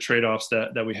 those are the trade-offs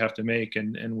that we have to make.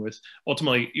 And with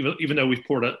ultimately, even though we've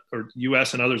poured, or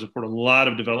US and others have poured a lot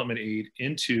of development aid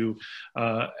into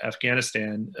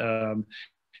Afghanistan,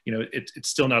 it's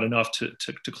still not enough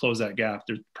to close that gap.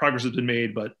 Progress has been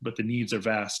made, but the needs are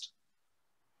vast.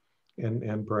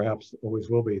 And perhaps always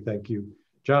will be. Thank you,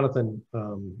 Jonathan,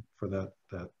 for that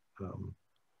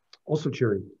also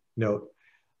cheery note.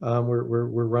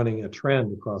 We're running a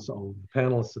trend across all the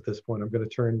panelists at this point. I'm going to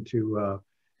turn to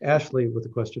Ashley with a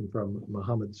question from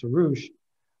Mohammed Saroush,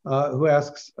 who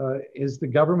asks, is the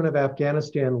government of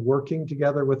Afghanistan working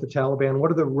together with the Taliban?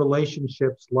 What are the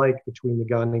relationships like between the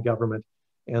Ghani government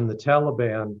and the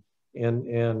Taliban,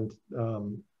 and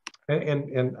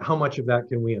how much of that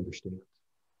can we understand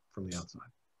from the outside?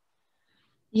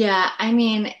 Yeah, I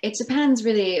mean, it depends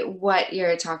really what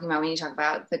you're talking about when you talk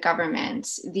about the government.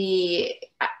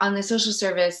 On the social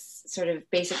service, sort of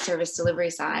basic service delivery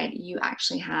side, you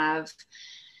actually have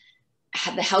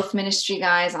the health ministry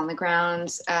guys on the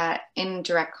ground in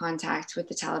direct contact with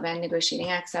the Taliban, negotiating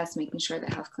access, making sure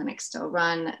that health clinics still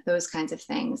run, those kinds of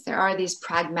things. There are these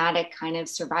pragmatic kind of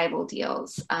survival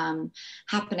deals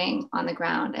happening on the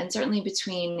ground, and certainly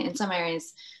in some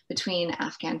areas between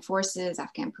Afghan forces,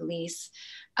 Afghan police.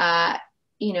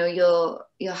 You'll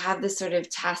have this sort of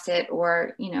tacit,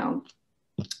 or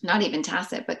not even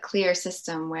tacit, but clear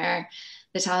system where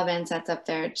the Taliban sets up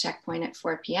their checkpoint at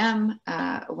 4 p.m.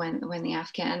 When the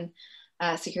Afghan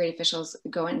security officials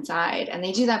go inside. And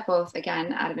they do that both,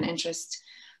 again, out of an interest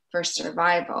for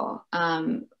survival.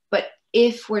 But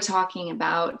if we're talking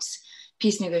about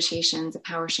peace negotiations, a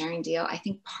power sharing deal, I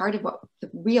think part of what the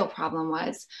real problem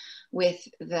was with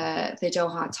the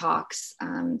Doha talks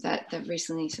that have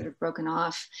recently sort of broken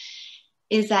off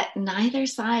is that neither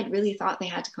side really thought they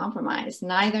had to compromise.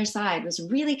 Neither side was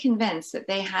really convinced that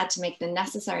they had to make the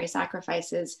necessary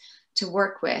sacrifices to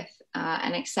work with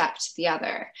and accept the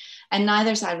other. And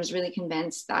neither side was really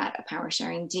convinced that a power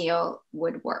sharing deal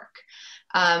would work.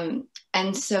 And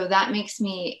so that makes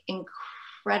me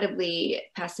incredibly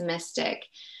pessimistic.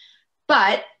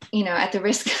 But, at the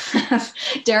risk of,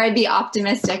 dare I be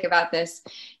optimistic about this,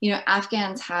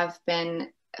 Afghans have been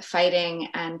fighting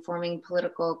and forming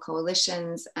political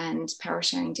coalitions and power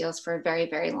sharing deals for a very,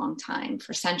 very long time,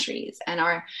 for centuries, and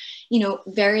are,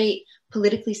 very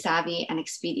politically savvy and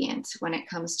expedient when it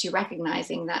comes to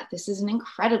recognizing that this is an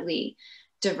incredibly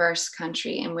diverse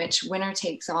country in which winner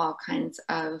takes all kinds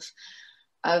of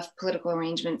political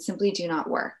arrangements simply do not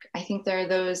work. I think there are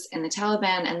those in the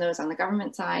Taliban and those on the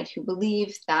government side who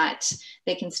believe that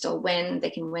they can still win,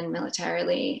 they can win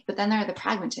militarily, but then there are the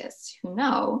pragmatists who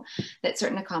know that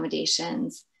certain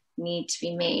accommodations need to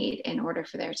be made in order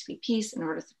for there to be peace, in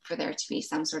order for there to be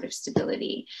some sort of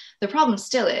stability. The problem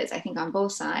still is, I think on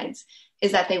both sides,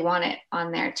 is that they want it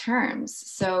on their terms.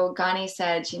 So Ghani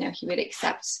said, he would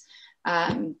accept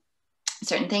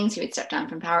certain things, he would step down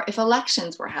from power if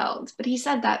elections were held. But he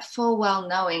said that full well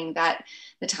knowing that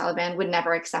the Taliban would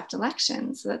never accept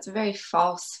elections. So that's a very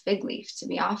false fig leaf to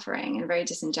be offering, and a very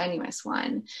disingenuous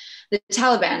one. The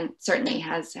Taliban certainly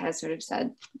has sort of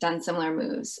done similar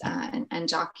moves and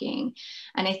jockeying.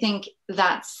 And I think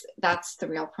that's the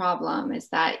real problem, is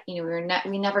that, you know,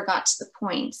 we never got to the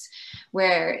point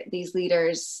where these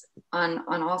leaders on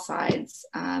all sides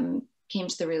came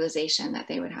to the realization that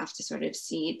they would have to sort of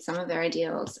cede some of their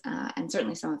ideals and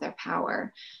certainly some of their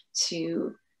power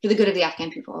for the good of the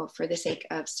Afghan people, for the sake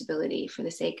of stability, for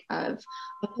the sake of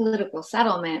a political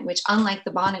settlement, which, unlike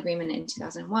the Bonn Agreement in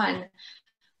 2001,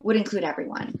 would include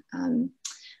everyone.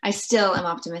 I still am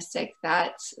optimistic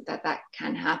that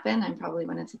can happen. I'm probably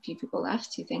one of the few people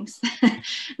left who thinks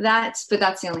that, but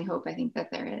that's the only hope I think that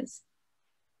there is.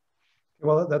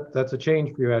 Well, that's a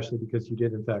change for you, Ashley, because you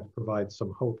did in fact provide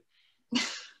some hope.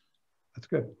 That's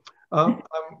good. I'm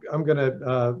going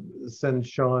to send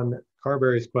Sean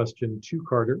Carberry's question to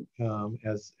Carter,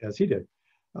 as he did.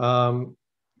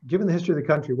 Given the history of the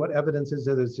country, what evidence is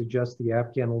there that suggests the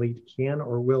Afghan elite can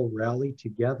or will rally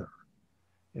together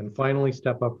and finally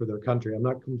step up for their country? I'm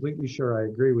not completely sure I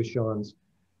agree with Sean's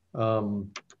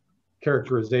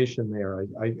characterization there.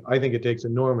 I think it takes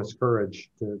enormous courage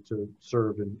to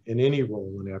serve in any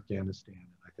role in Afghanistan.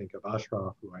 I think of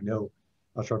Ashraf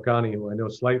Ghani, who I know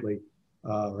slightly,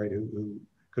 right, who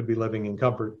could be living in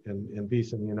comfort and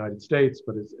peace in the United States,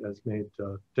 but has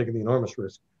taken the enormous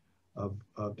risk of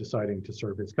deciding to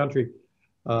serve his country.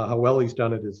 How well he's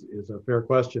done it is a fair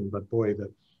question, but boy,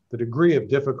 the degree of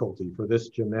difficulty for this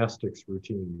gymnastics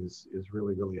routine is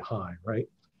really, really high, right?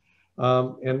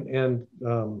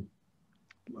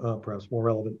 Perhaps more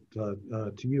relevant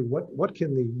to you, what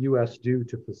can the U.S. do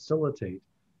to facilitate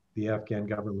the Afghan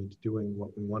government doing what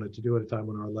we wanted to do at a time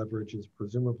when our leverage is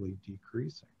presumably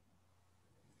decreasing?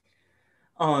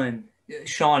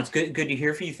 Sean, it's good to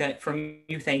hear from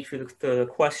you. Thank you for the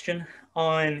question.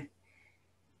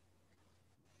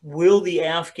 Will the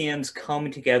Afghans come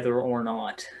together or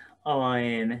not?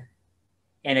 And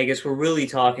I guess we're really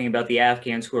talking about the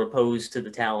Afghans who are opposed to the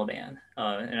Taliban,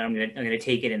 and I'm gonna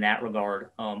take it in that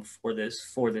regard for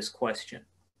this question.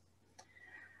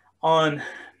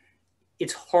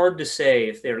 It's hard to say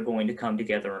if they're going to come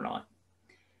together or not.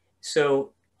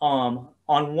 So on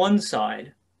one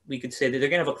side, we could say that they're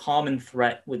going to have a common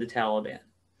threat with the Taliban.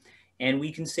 And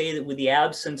we can say that with the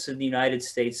absence of the United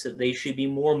States, that they should be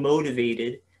more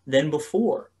motivated than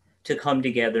before to come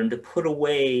together and to put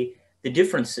away the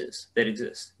differences that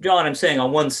exist. John, I'm saying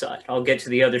on one side. I'll get to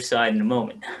the other side in a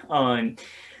moment.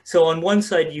 So on one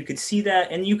side, you could see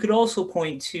that, and you could also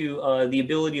point to the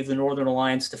ability of the Northern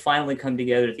Alliance to finally come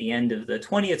together at the end of the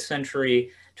 20th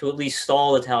century to at least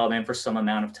stall the Taliban for some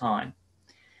amount of time.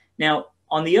 Now,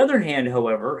 on the other hand,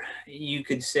 however, you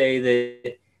could say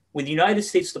that with the United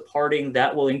States departing,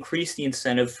 that will increase the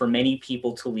incentive for many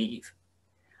people to leave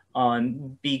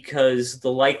because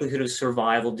the likelihood of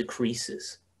survival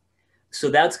decreases. So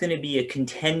that's going to be a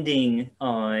contending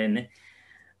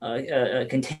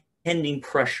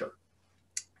pressure.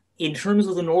 In terms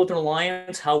of the Northern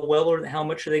Alliance, how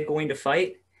much are they going to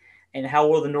fight, and how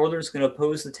well the Northerners going to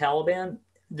oppose the Taliban?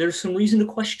 There's some reason to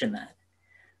question that.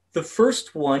 The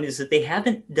first one is that they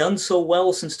haven't done so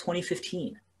well since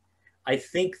 2015. I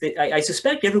think that I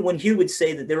suspect everyone here would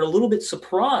say that they're a little bit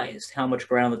surprised how much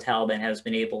ground the Taliban has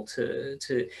been able to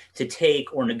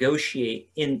take or negotiate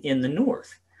in the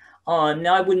North.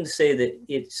 Now, I wouldn't say that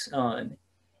it's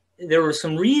there were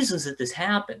some reasons that this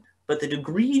happened, but the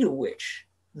degree to which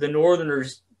the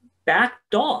Northerners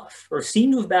backed off or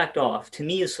seem to have backed off, to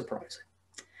me, is surprising.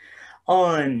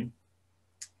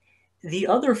 The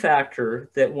other factor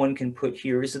that one can put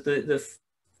here is that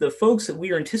the folks that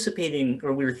we are anticipating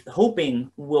or we're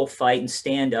hoping will fight and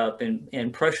stand up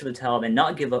and pressure the Taliban,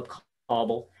 not give up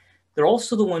Kabul, they're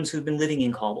also the ones who've been living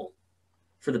in Kabul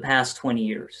for the past 20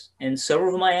 years. And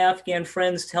several of my Afghan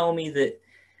friends tell me that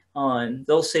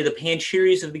they'll say the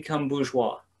Panjshiris have become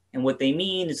bourgeois. And what they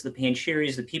mean is the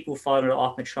Panjshiris, the people who fought under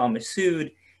Ahmad Shah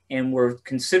Massoud and were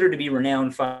considered to be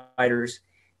renowned fighters,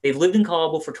 they've lived in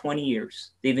Kabul for 20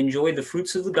 years. They've enjoyed the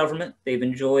fruits of the government. They've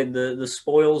enjoyed the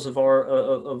spoils of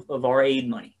our aid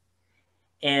money.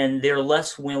 And they're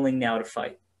less willing now to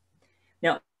fight.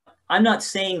 Now, I'm not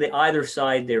saying that either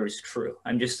side there is true.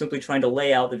 I'm just simply trying to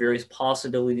lay out the various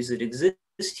possibilities that exist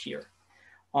here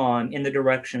in the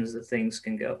directions that things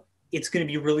can go. It's going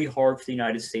to be really hard for the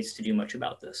United States to do much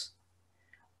about this.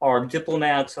 Our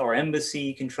diplomats, our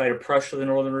embassy can try to pressure the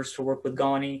Northerners to work with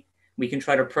Ghani. We can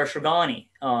try to pressure Ghani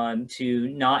to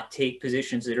not take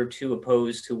positions that are too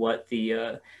opposed to what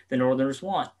the Northerners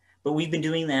want. But we've been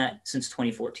doing that since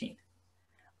 2014.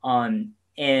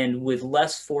 And with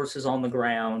less forces on the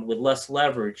ground, with less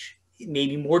leverage, it may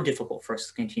be more difficult for us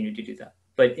to continue to do that.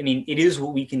 But I mean, it is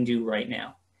what we can do right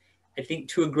now. I think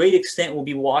to a great extent, we'll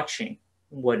be watching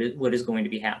what is going to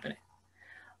be happening.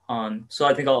 So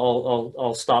I think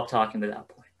I'll stop talking at that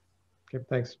point. Okay,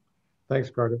 thanks,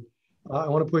 Carter. I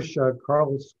want to push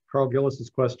Carl Gillis's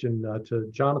question to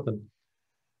Jonathan.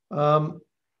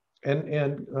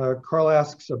 And Carl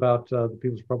asks about the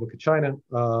People's Republic of China,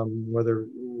 whether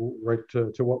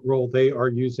to what role they are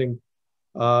using,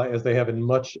 as they have in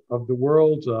much of the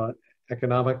world,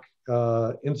 economic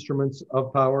instruments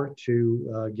of power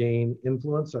to gain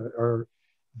influence. Are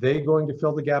they going to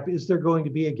fill the gap? Is there going to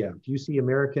be a gap? Do you see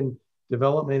American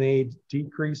development aid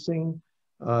decreasing?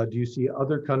 Do you see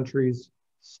other countries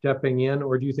stepping in,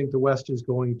 or do you think the West is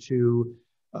going to,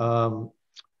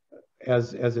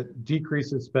 as it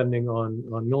decreases spending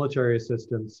on military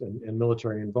assistance and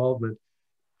military involvement,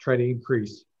 try to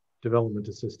increase development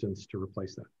assistance to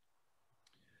replace that?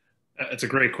 It's a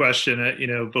great question.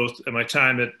 Both at my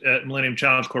time at Millennium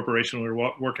Challenge Corporation, we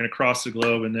were working across the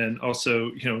globe, and then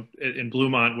also, in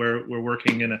Blumont, where we're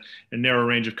working in a narrow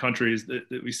range of countries, that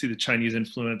we see the Chinese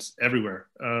influence everywhere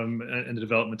in the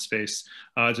development space.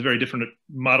 It's a very different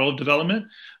model of development,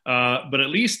 but at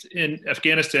least in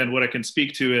Afghanistan, what I can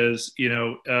speak to is,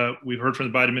 we've heard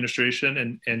from the Biden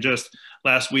administration, and just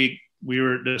last week we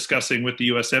were discussing with the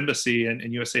U.S. Embassy and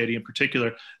USAID in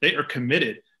particular. They are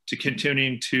committed to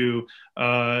continuing to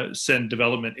send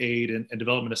development aid and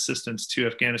development assistance to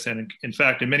Afghanistan. And in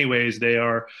fact, in many ways, they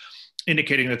are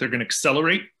indicating that they're going to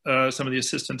accelerate some of the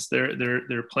assistance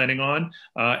they're planning on,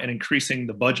 and increasing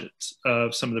the budgets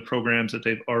of some of the programs that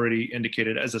they've already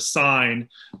indicated as a sign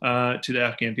to the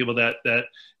Afghan people that the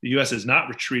U.S. is not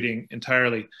retreating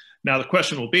entirely. Now, the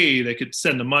question will be, they could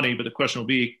send the money, but the question will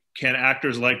be, can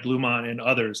actors like Blumont and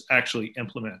others actually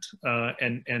implement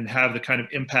and have the kind of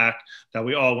impact that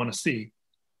we all want to see?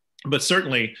 But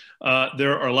certainly,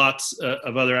 there are lots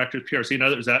of other actors, PRC and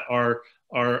others, that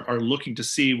are looking to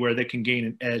see where they can gain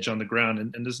an edge on the ground.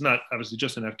 And this is not obviously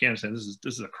just in Afghanistan. This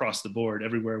is across the board,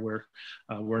 everywhere where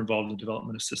we're involved in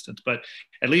development assistance. But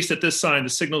at least at this time, the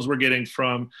signals we're getting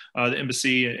from the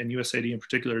embassy and USAID in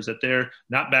particular is that they're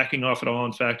not backing off at all.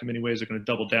 In fact, in many ways, they're going to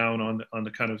double down on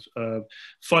the kind of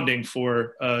funding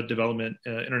for development,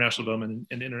 international development,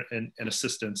 and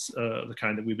assistance, the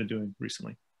kind that we've been doing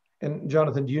recently. And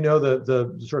Jonathan, do you know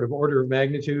the sort of order of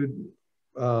magnitude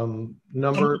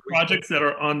number? Projects that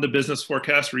are on the business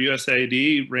forecast for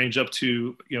USAID range up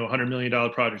to $100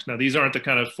 million projects. Now, these aren't the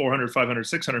kind of $400, $500,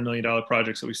 $600 million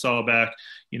projects that we saw back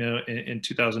in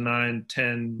 2009,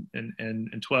 10,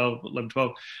 and 12, 11,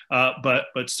 12.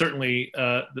 But certainly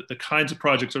the kinds of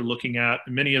projects they're looking at,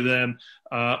 many of them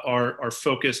are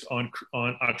focused on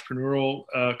entrepreneurial,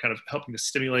 kind of helping to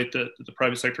stimulate the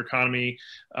private sector economy.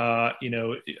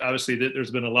 Obviously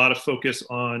there's been a lot of focus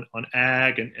on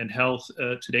ag and health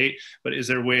to date, but is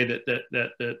there a way that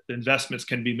the investments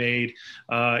can be made,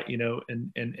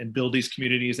 and build these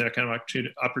communities and that kind of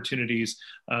opportunities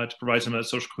to provide some of that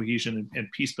social cohesion and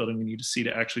peace building we need to see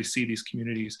to actually see these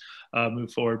communities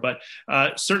move forward. But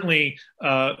certainly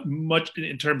much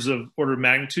in terms of order of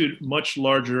magnitude, much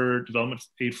larger development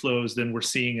aid flows than we're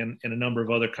seeing in a number of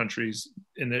other countries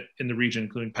in the region,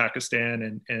 including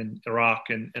Pakistan and Iraq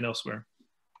and elsewhere.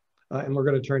 And we're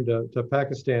going to turn to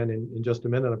Pakistan in just a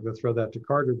minute. I'm going to throw that to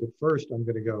Carter, but first I'm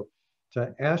going to go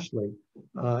to Ashley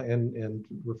and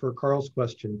refer Carl's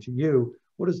question to you.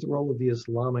 What is the role of the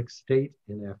Islamic State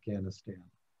in Afghanistan?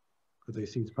 Could they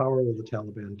seize power? Will the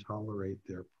Taliban tolerate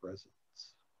their presence?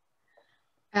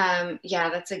 Yeah,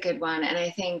 that's a good one. And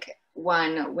I think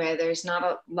one where there's not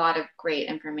a lot of great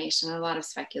information, a lot of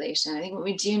speculation. I think what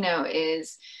we do know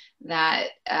is that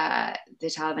the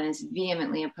Taliban is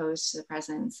vehemently opposed to the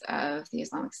presence of the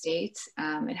Islamic State.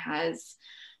 It has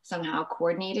somehow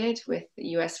coordinated with the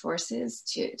US forces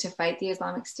to fight the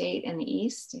Islamic State in the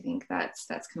East. I think that's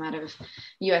come out of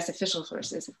US official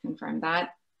sources have confirmed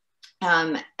that.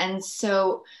 And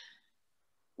so,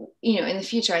 in the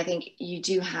future, I think you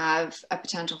do have a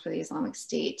potential for the Islamic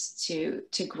State to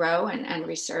grow and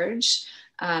resurge.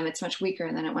 It's much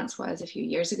weaker than it once was a few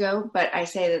years ago, but I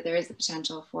say that there is the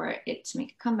potential for it to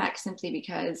make a comeback simply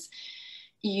because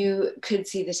you could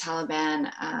see the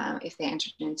Taliban, if they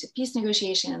entered into peace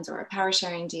negotiations or a power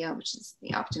sharing deal, which is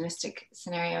the optimistic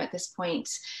scenario at this point,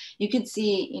 you could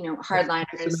see,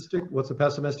 hardliners. What's the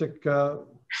pessimistic?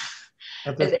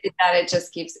 Is that it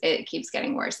just keeps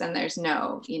getting worse, and there's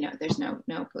no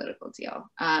political deal.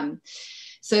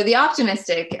 So the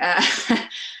optimistic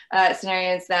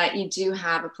scenario is that you do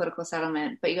have a political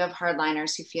settlement, but you have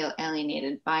hardliners who feel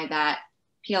alienated by that,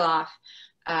 peel off,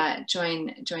 join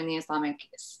the Islamic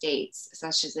State,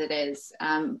 such as it is.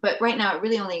 But right now, it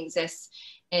really only exists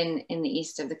in the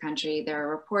east of the country. There are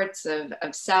reports of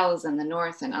cells in the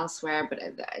north and elsewhere, but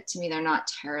to me, they're not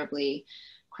terribly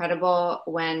credible.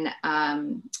 When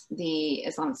the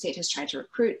Islamic State has tried to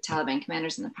recruit Taliban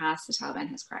commanders in the past, the Taliban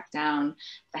has cracked down,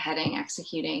 beheading,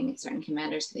 executing certain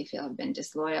commanders who they feel have been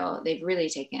disloyal. They've really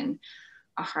taken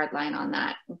a hard line on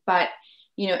that. But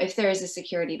you know, if there is a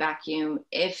security vacuum,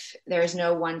 if there is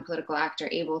no one political actor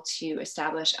able to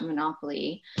establish a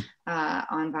monopoly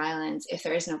on violence, if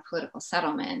there is no political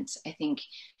settlement, I think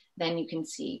then you can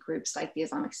see groups like the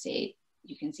Islamic State,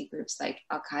 you can see groups like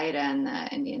Al-Qaeda in the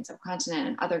Indian subcontinent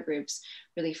and other groups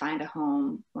really find a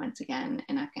home once again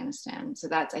in Afghanistan. So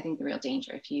that's, I think, the real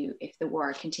danger if the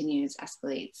war continues,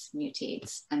 escalates,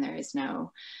 mutates, and there is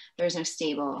no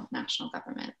stable national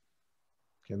government.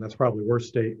 And that's probably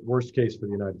worst case for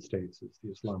the United States. It's the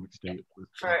Islamic State.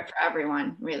 For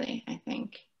everyone, really, I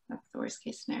think that's the worst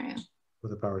case scenario.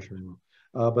 With a power sharing.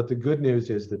 But the good news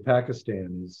is that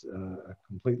Pakistan is a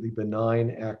completely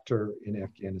benign actor in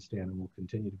Afghanistan and will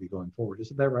continue to be going forward.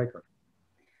 Isn't that right,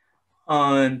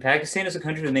 Carter? Pakistan is a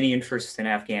country with many interests in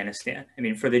Afghanistan. I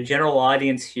mean, for the general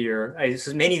audience here,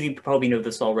 many of you probably know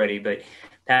this already, but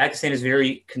Pakistan is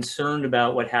very concerned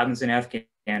about what happens in Afghanistan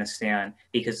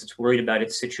because it's worried about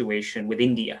its situation with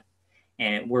India.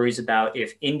 And it worries about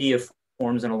if India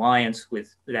forms an alliance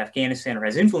with Afghanistan or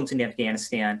has influence in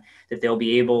Afghanistan, that they'll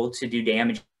be able to do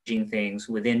damaging things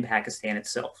within Pakistan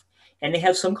itself. And they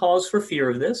have some cause for fear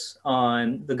of this.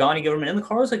 The Ghani government and the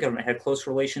Karzai government had close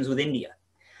relations with India.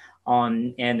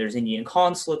 And there's Indian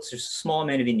consulates, there's a small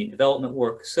amount of Indian development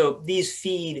work. So these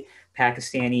feed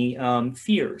Pakistani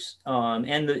fears.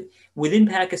 Within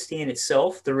Pakistan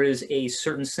itself, there is a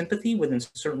certain sympathy within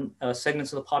certain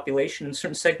segments of the population and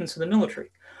certain segments of the military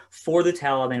for the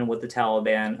Taliban and what the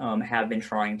Taliban have been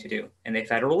trying to do. And they've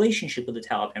had a relationship with the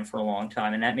Taliban for a long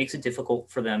time, and that makes it difficult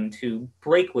for them to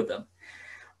break with them.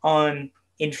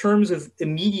 In terms of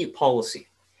immediate policy,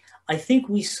 I think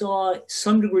we saw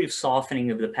some degree of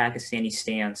softening of the Pakistani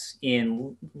stance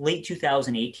in late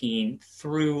 2018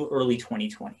 through early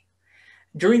 2020.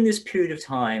 During this period of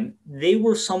time, they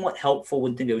were somewhat helpful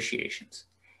with negotiations.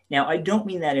 Now, I don't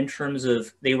mean that in terms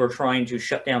of they were trying to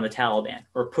shut down the Taliban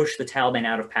or push the Taliban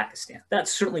out of Pakistan. That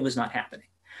certainly was not happening.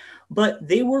 But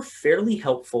they were fairly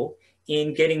helpful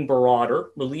in getting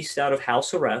Baradar released out of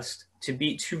house arrest to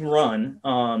run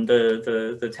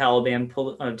the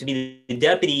Taliban, to be the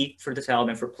deputy for the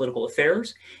Taliban for political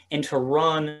affairs and to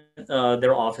run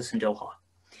their office in Doha.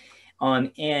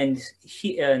 And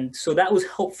so that was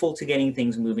helpful to getting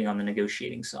things moving on the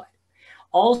negotiating side.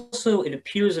 Also, it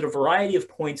appears at a variety of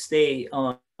points they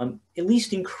at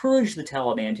least encouraged the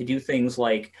Taliban to do things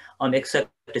like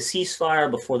accept a ceasefire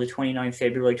before the 29th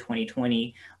February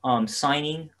 2020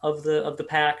 signing of the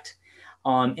pact,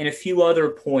 and a few other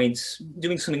points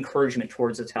doing some encouragement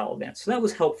towards the Taliban. So that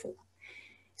was helpful.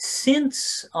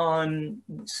 Since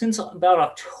about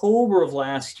October of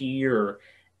last year,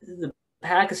 the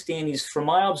Pakistanis, from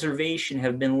my observation,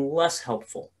 have been less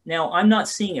helpful. Now, I'm not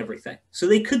seeing everything, so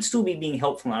they could still be being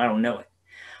helpful, and I don't know it.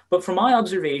 But from my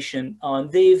observation,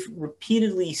 they've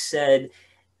repeatedly said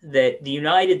that the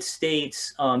United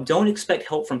States don't expect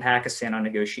help from Pakistan on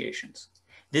negotiations.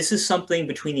 This is something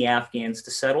between the Afghans to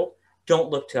settle.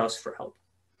 Don't look to us for help.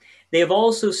 They have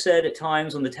also said at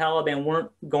times when the Taliban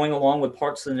weren't going along with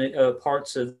parts of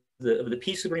the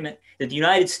peace agreement, that the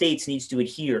United States needs to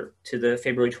adhere to the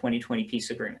February 2020 peace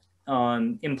agreement,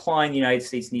 implying the United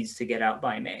States needs to get out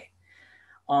by May.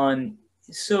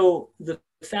 So the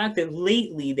fact that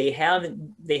lately they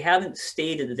haven't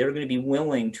stated that they're going to be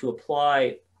willing to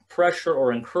apply pressure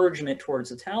or encouragement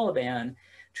towards the Taliban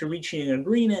to reaching an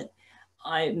agreement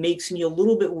makes me a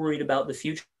little bit worried about the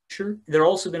future. There have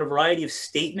also been a variety of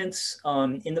statements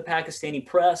in the Pakistani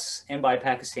press and by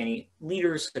Pakistani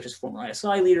leaders, such as former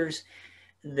ISI leaders,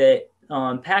 that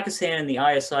Pakistan and the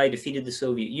ISI defeated the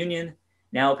Soviet Union.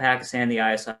 Now Pakistan and the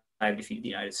ISI have defeated the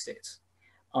United States.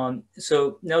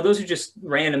 So now those are just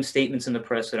random statements in the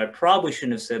press that I probably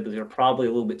shouldn't have said, but they're probably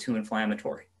a little bit too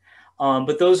inflammatory.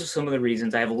 But those are some of the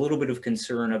reasons I have a little bit of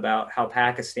concern about how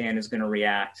Pakistan is going to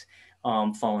react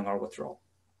following our withdrawal.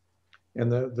 And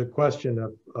the question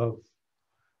of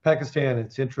Pakistan,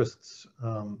 its interests,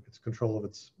 its control of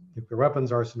its nuclear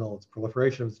weapons arsenal, its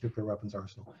proliferation of its nuclear weapons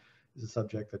arsenal, is a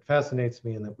subject that fascinates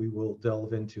me and that we will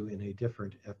delve into in a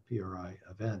different FPRI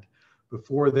event.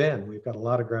 Before then, we've got a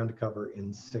lot of ground to cover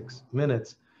in 6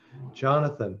 minutes.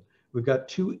 Jonathan, we've got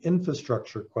 2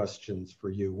 infrastructure questions for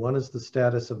you. One is the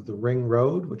status of the Ring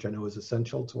Road, which I know is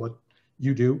essential to what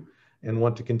you do, and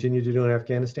want to continue to do in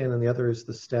Afghanistan, and the other is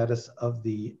the status of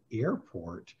the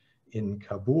airport in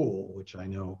Kabul, which I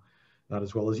know not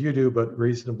as well as you do, but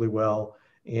reasonably well.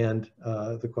 And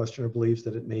the questioner believes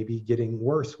that it may be getting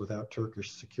worse without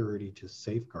Turkish security to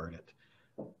safeguard it.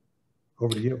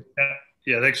 Over to you.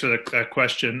 Yeah, thanks for that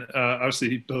question.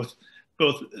 Obviously, both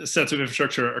sets of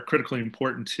infrastructure are critically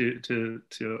important to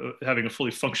having a fully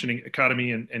functioning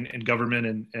economy and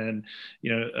government, and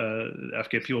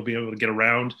Afghan people being able to get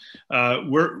around.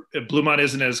 Blumont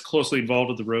isn't as closely involved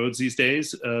with the roads these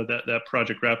days. That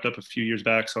project wrapped up a few years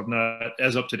back, so I'm not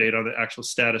as up to date on the actual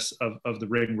status of the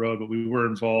ring road, but we were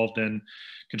involved in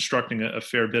constructing a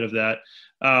fair bit of that.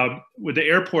 With the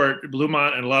airport,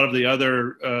 Blumont and a lot of the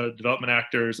other development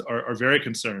actors are very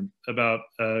concerned about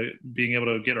being able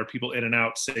to get our people in and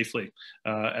out safely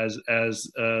as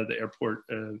the airport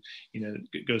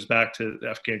goes back to the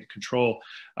Afghan control.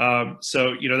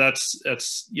 So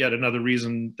that's yet another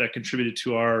reason that contributed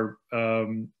to our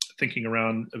thinking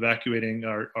around evacuating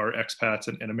our expats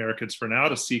and Americans for now,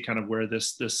 to see kind of where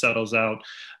this settles out.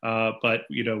 But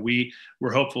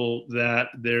we're hopeful that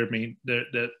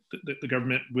that the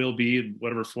government will be, in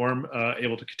whatever form,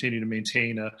 able to continue to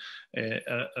maintain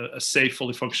a safe,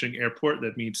 fully functioning airport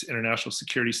that meets international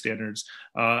security standards.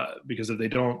 Because if they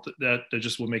don't, that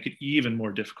just will make it even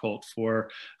more difficult for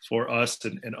us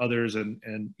and others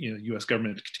and U.S.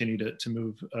 government to continue to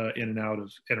move in and out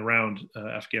of and around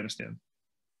Afghanistan.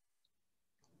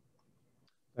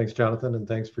 Thanks, Jonathan, and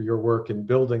thanks for your work in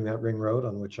building that ring road,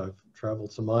 on which I've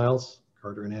traveled some miles.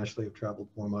 Carter and Ashley have traveled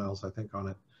more miles, I think, on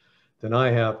it than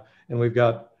I have. And we've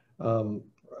got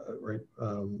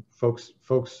folks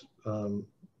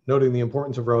noting the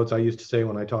importance of roads. I used to say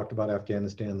when I talked about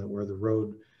Afghanistan that where the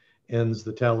road ends,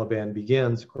 the Taliban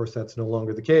begins. Of course, that's no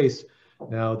longer the case.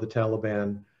 Now the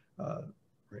Taliban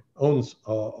owns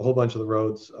a whole bunch of the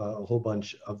roads a whole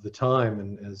bunch of the time.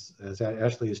 And as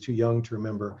Ashley is too young to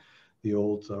remember the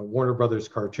old Warner Brothers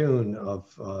cartoon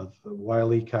of the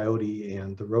Wile E. Coyote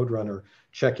and the Roadrunner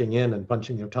checking in and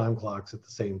punching their time clocks at the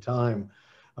same time.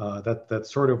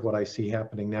 That's sort of what I see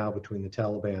happening now between the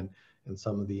Taliban and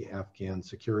some of the Afghan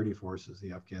security forces.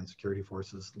 The Afghan security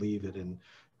forces leave it in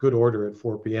good order at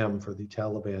 4 p.m. for the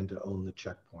Taliban to own the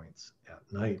checkpoints at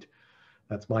night.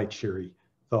 That's my cheery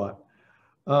thought.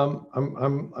 I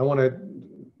want to,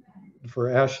 for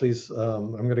Ashley's,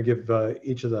 I'm going to give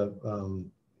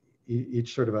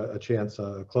each sort of a chance,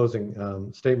 a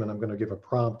closing statement. I'm going to give a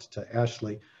prompt to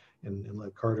Ashley and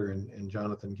let Carter and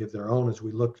Jonathan give their own as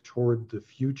we look toward the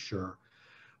future.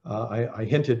 I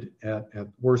hinted at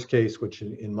worst case, which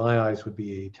in my eyes would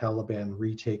be a Taliban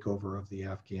retakeover of the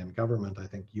Afghan government. I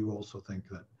think you also think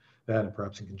that, and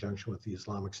perhaps in conjunction with the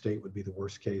Islamic State, would be the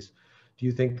worst case. Do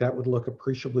you think that would look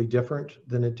appreciably different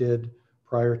than it did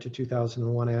prior to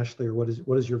 2001, Ashley, or what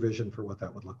is your vision for what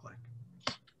that would look like?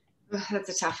 That's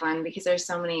a tough one, because there's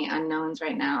so many unknowns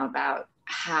right now about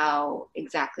how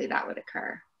exactly that would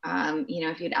occur.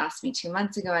 If you'd asked me 2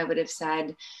 months ago, I would have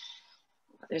said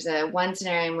there's one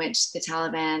scenario in which the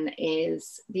Taliban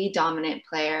is the dominant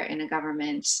player in a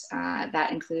government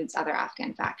that includes other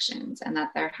Afghan factions, and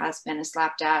that there has been a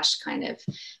slapdash kind of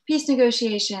peace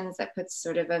negotiations that puts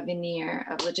sort of a veneer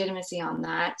of legitimacy on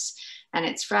that, and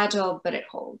it's fragile, but it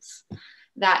holds.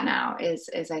 That now is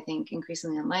I think,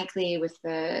 increasingly unlikely with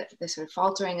the sort of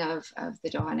faltering of the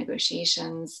Doha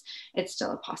negotiations. It's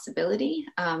still a possibility,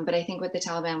 but I think what the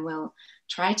Taliban will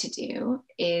try to do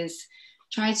is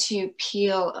try to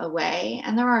peel away,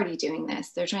 and they're already doing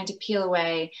this, they're trying to peel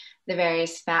away the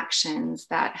various factions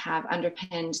that have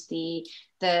underpinned the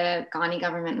Ghani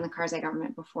government and the Karzai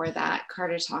government before that.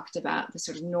 Carter talked about the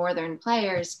sort of northern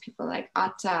players, people like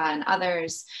Atta and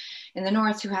others in the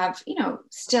north who have,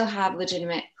 still have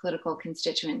legitimate political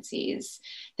constituencies.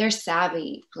 They're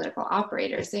savvy political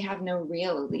operators. They have no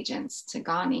real allegiance to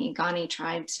Ghani. Ghani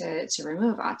tried to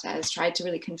remove Atta, has tried to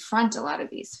really confront a lot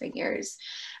of these figures.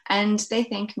 And they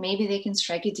think maybe they can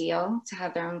strike a deal to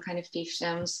have their own kind of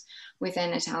fiefdoms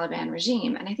within a Taliban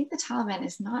regime. And I think the Taliban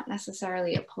is not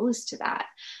necessarily opposed to that.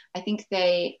 I think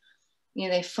they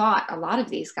fought a lot of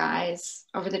these guys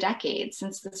over the decades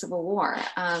since the Civil War.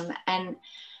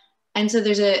 And so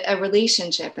there's a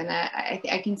relationship, and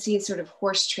I can see sort of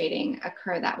horse trading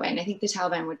occur that way. And I think the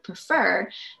Taliban would prefer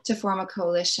to form a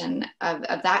coalition of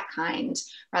that kind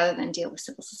rather than deal with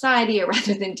civil society, or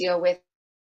rather than deal with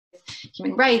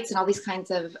human rights and all these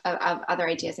kinds of other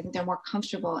ideas. I think they're more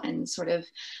comfortable in sort of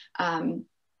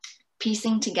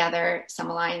piecing together some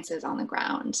alliances on the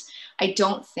ground. I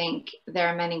don't think there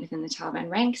are many within the Taliban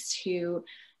ranks who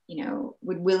you know,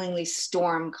 would willingly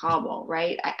storm Kabul,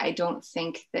 right? I don't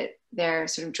think that their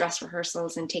sort of dress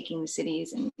rehearsals and taking the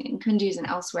cities in Kunduz and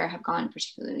elsewhere have gone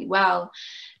particularly well.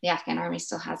 The Afghan army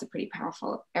still has a pretty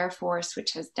powerful air force,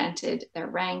 which has dented their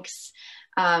ranks.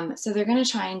 So they're going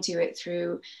to try and do it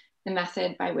through the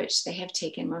method by which they have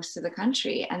taken most of the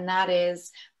country. And that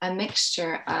is a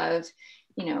mixture of,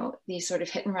 you know, these sort of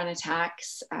hit and run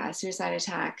attacks, suicide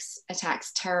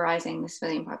attacks terrorizing the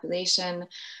civilian population,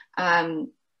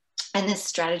 and this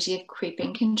strategy of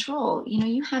creeping control. You know,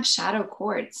 you have shadow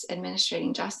courts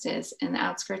administrating justice in the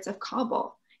outskirts of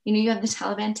Kabul. You know, you have the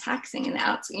Taliban taxing in the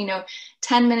outskirts, you know,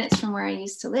 10 minutes from where I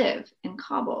used to live in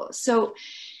Kabul. So,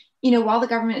 you know, while the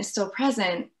government is still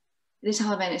present, the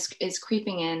Taliban is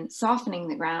creeping in, softening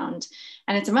the ground.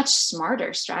 And it's a much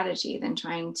smarter strategy than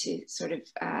trying to sort of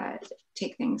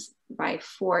take things by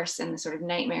force in the sort of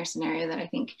nightmare scenario that I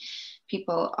think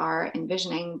people are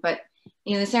envisioning. But,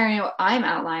 you know, the scenario I'm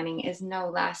outlining is no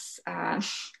less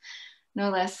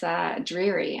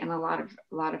dreary in a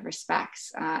lot of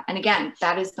respects. And again,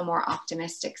 that is the more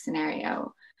optimistic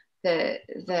scenario.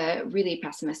 The really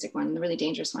pessimistic one, the really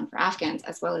dangerous one for Afghans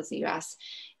as well as the US,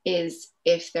 is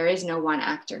if there is no one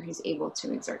actor who's able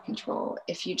to exert control,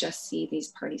 if you just see these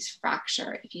parties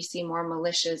fracture, if you see more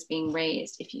militias being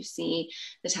raised, if you see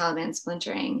the Taliban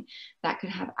splintering, that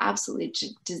could have absolutely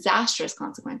disastrous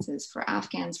consequences for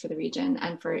Afghans, for the region,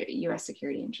 and for US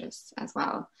security interests as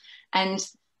well. And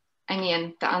I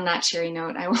mean, on that cheery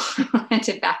note, I will hand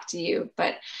it back to you.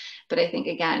 But I think,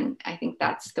 again, I think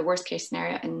that's the worst case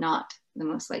scenario and not the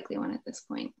most likely one at this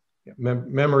point. Yeah,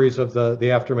 memories of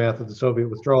the aftermath of the Soviet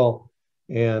withdrawal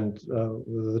and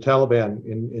the Taliban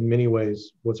in many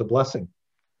ways was a blessing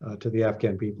to the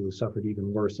Afghan people who suffered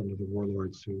even worse under the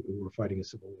warlords who were fighting a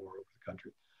civil war over the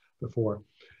country before.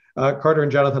 Carter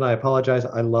and Jonathan, I apologize.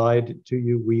 I lied to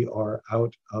you. We are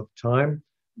out of time.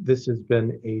 This has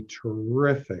been a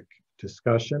terrific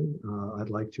discussion. I'd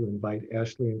like to invite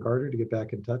Ashley and Carter to get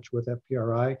back in touch with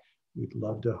FPRI. We'd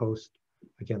love to host,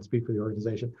 I can't speak for the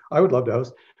organization, I would love to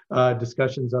host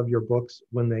discussions of your books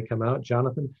when they come out.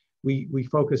 Jonathan, we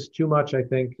focus too much, I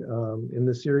think, in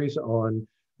this series on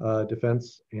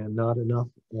defense and not enough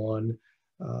on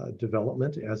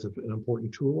development as an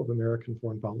important tool of American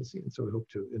foreign policy. And so we hope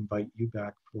to invite you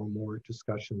back for more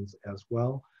discussions as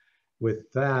well.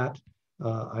 With that,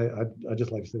 I'd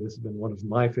just like to say this has been one of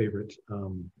my favorite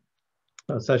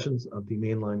sessions of the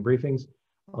mainline briefings.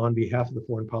 On behalf of the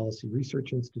Foreign Policy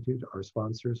Research Institute, our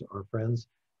sponsors, our friends,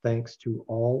 thanks to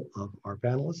all of our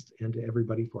panelists and to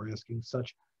everybody for asking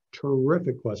such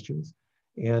terrific questions,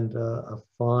 and a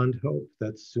fond hope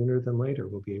that sooner than later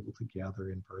we'll be able to gather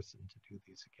in person to do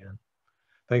these again.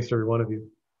 Thanks to every one of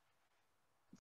you.